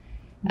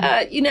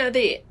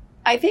 Mm-hmm.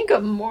 I think a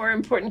more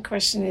important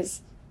question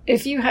is,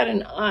 if you had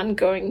an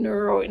ongoing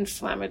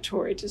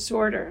neuroinflammatory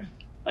disorder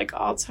like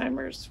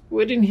Alzheimer's,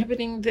 would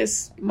inhibiting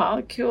this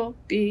molecule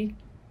be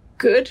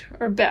good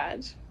or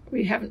bad?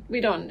 We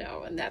don't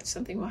know, and that's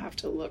something we'll have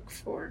to look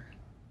for.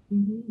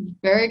 Mm-hmm.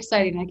 Very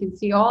exciting. I can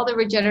see all the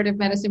regenerative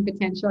medicine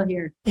potential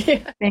here.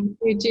 Yeah. Thank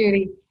you,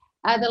 Judy.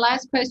 The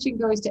last question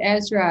goes to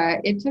Ezra.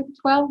 It took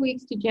 12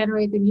 weeks to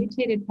generate the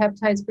mutated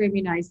peptides for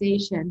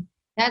immunization.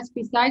 That's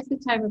besides the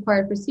time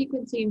required for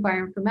sequencing,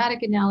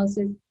 bioinformatic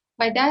analysis.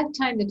 By that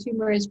time, the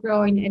tumor is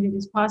growing, and it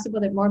is possible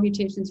that more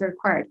mutations are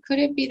required. Could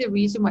it be the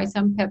reason why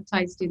some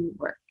peptides didn't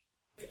work?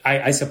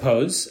 I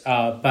suppose,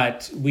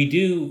 but we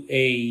do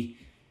a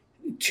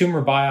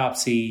tumor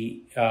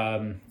biopsy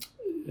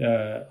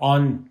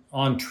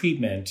on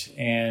treatment,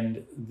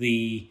 and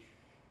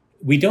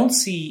we don't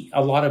see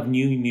a lot of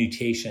new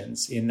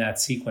mutations in that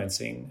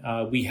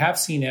sequencing. We have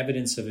seen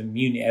evidence of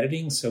immune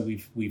editing, so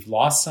we've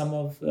lost some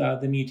of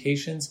the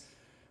mutations.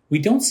 We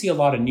don't see a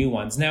lot of new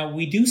ones. Now,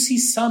 we do see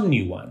some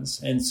new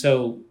ones, and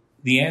so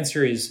the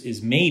answer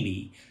is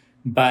maybe,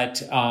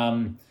 but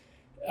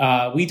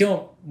we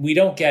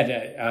don't get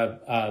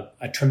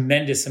a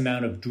tremendous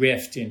amount of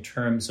drift in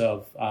terms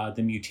of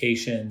the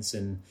mutations,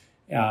 and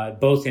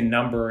both in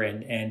number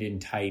and in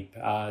type.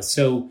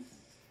 So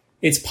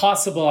it's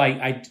possible.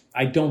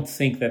 I don't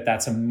think that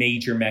that's a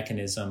major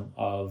mechanism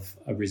of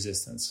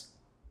resistance.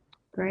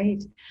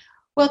 Great.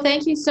 Well,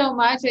 thank you so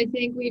much. I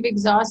think we've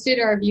exhausted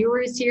our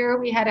viewers here.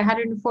 We had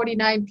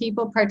 149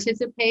 people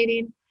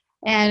participating,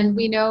 and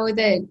we know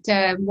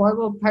that more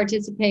will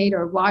participate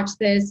or watch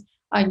this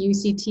on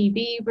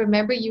UCTV.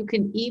 Remember, you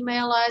can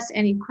email us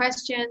any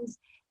questions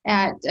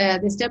at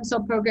the stem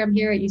cell program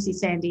here at UC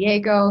San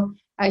Diego.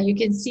 You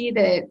can see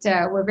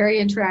that we're very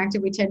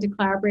interactive. We tend to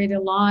collaborate a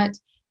lot.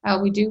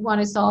 We do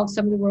want to solve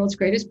some of the world's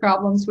greatest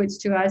problems, which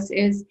to us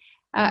is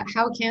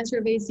how cancer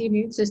evades the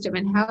immune system,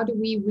 and how do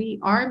we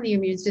rearm the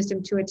immune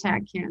system to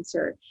attack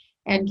cancer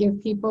and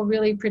give people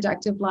really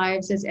productive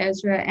lives, as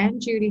Ezra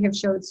and Judy have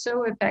showed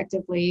so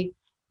effectively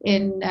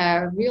in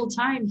real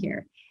time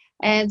here.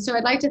 And so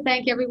I'd like to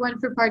thank everyone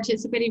for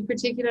participating,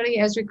 particularly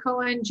Ezra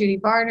Cohen, Judy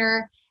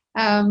Varner.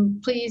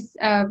 Please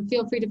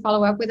feel free to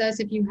follow up with us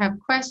if you have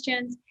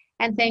questions.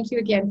 And thank you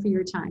again for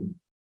your time.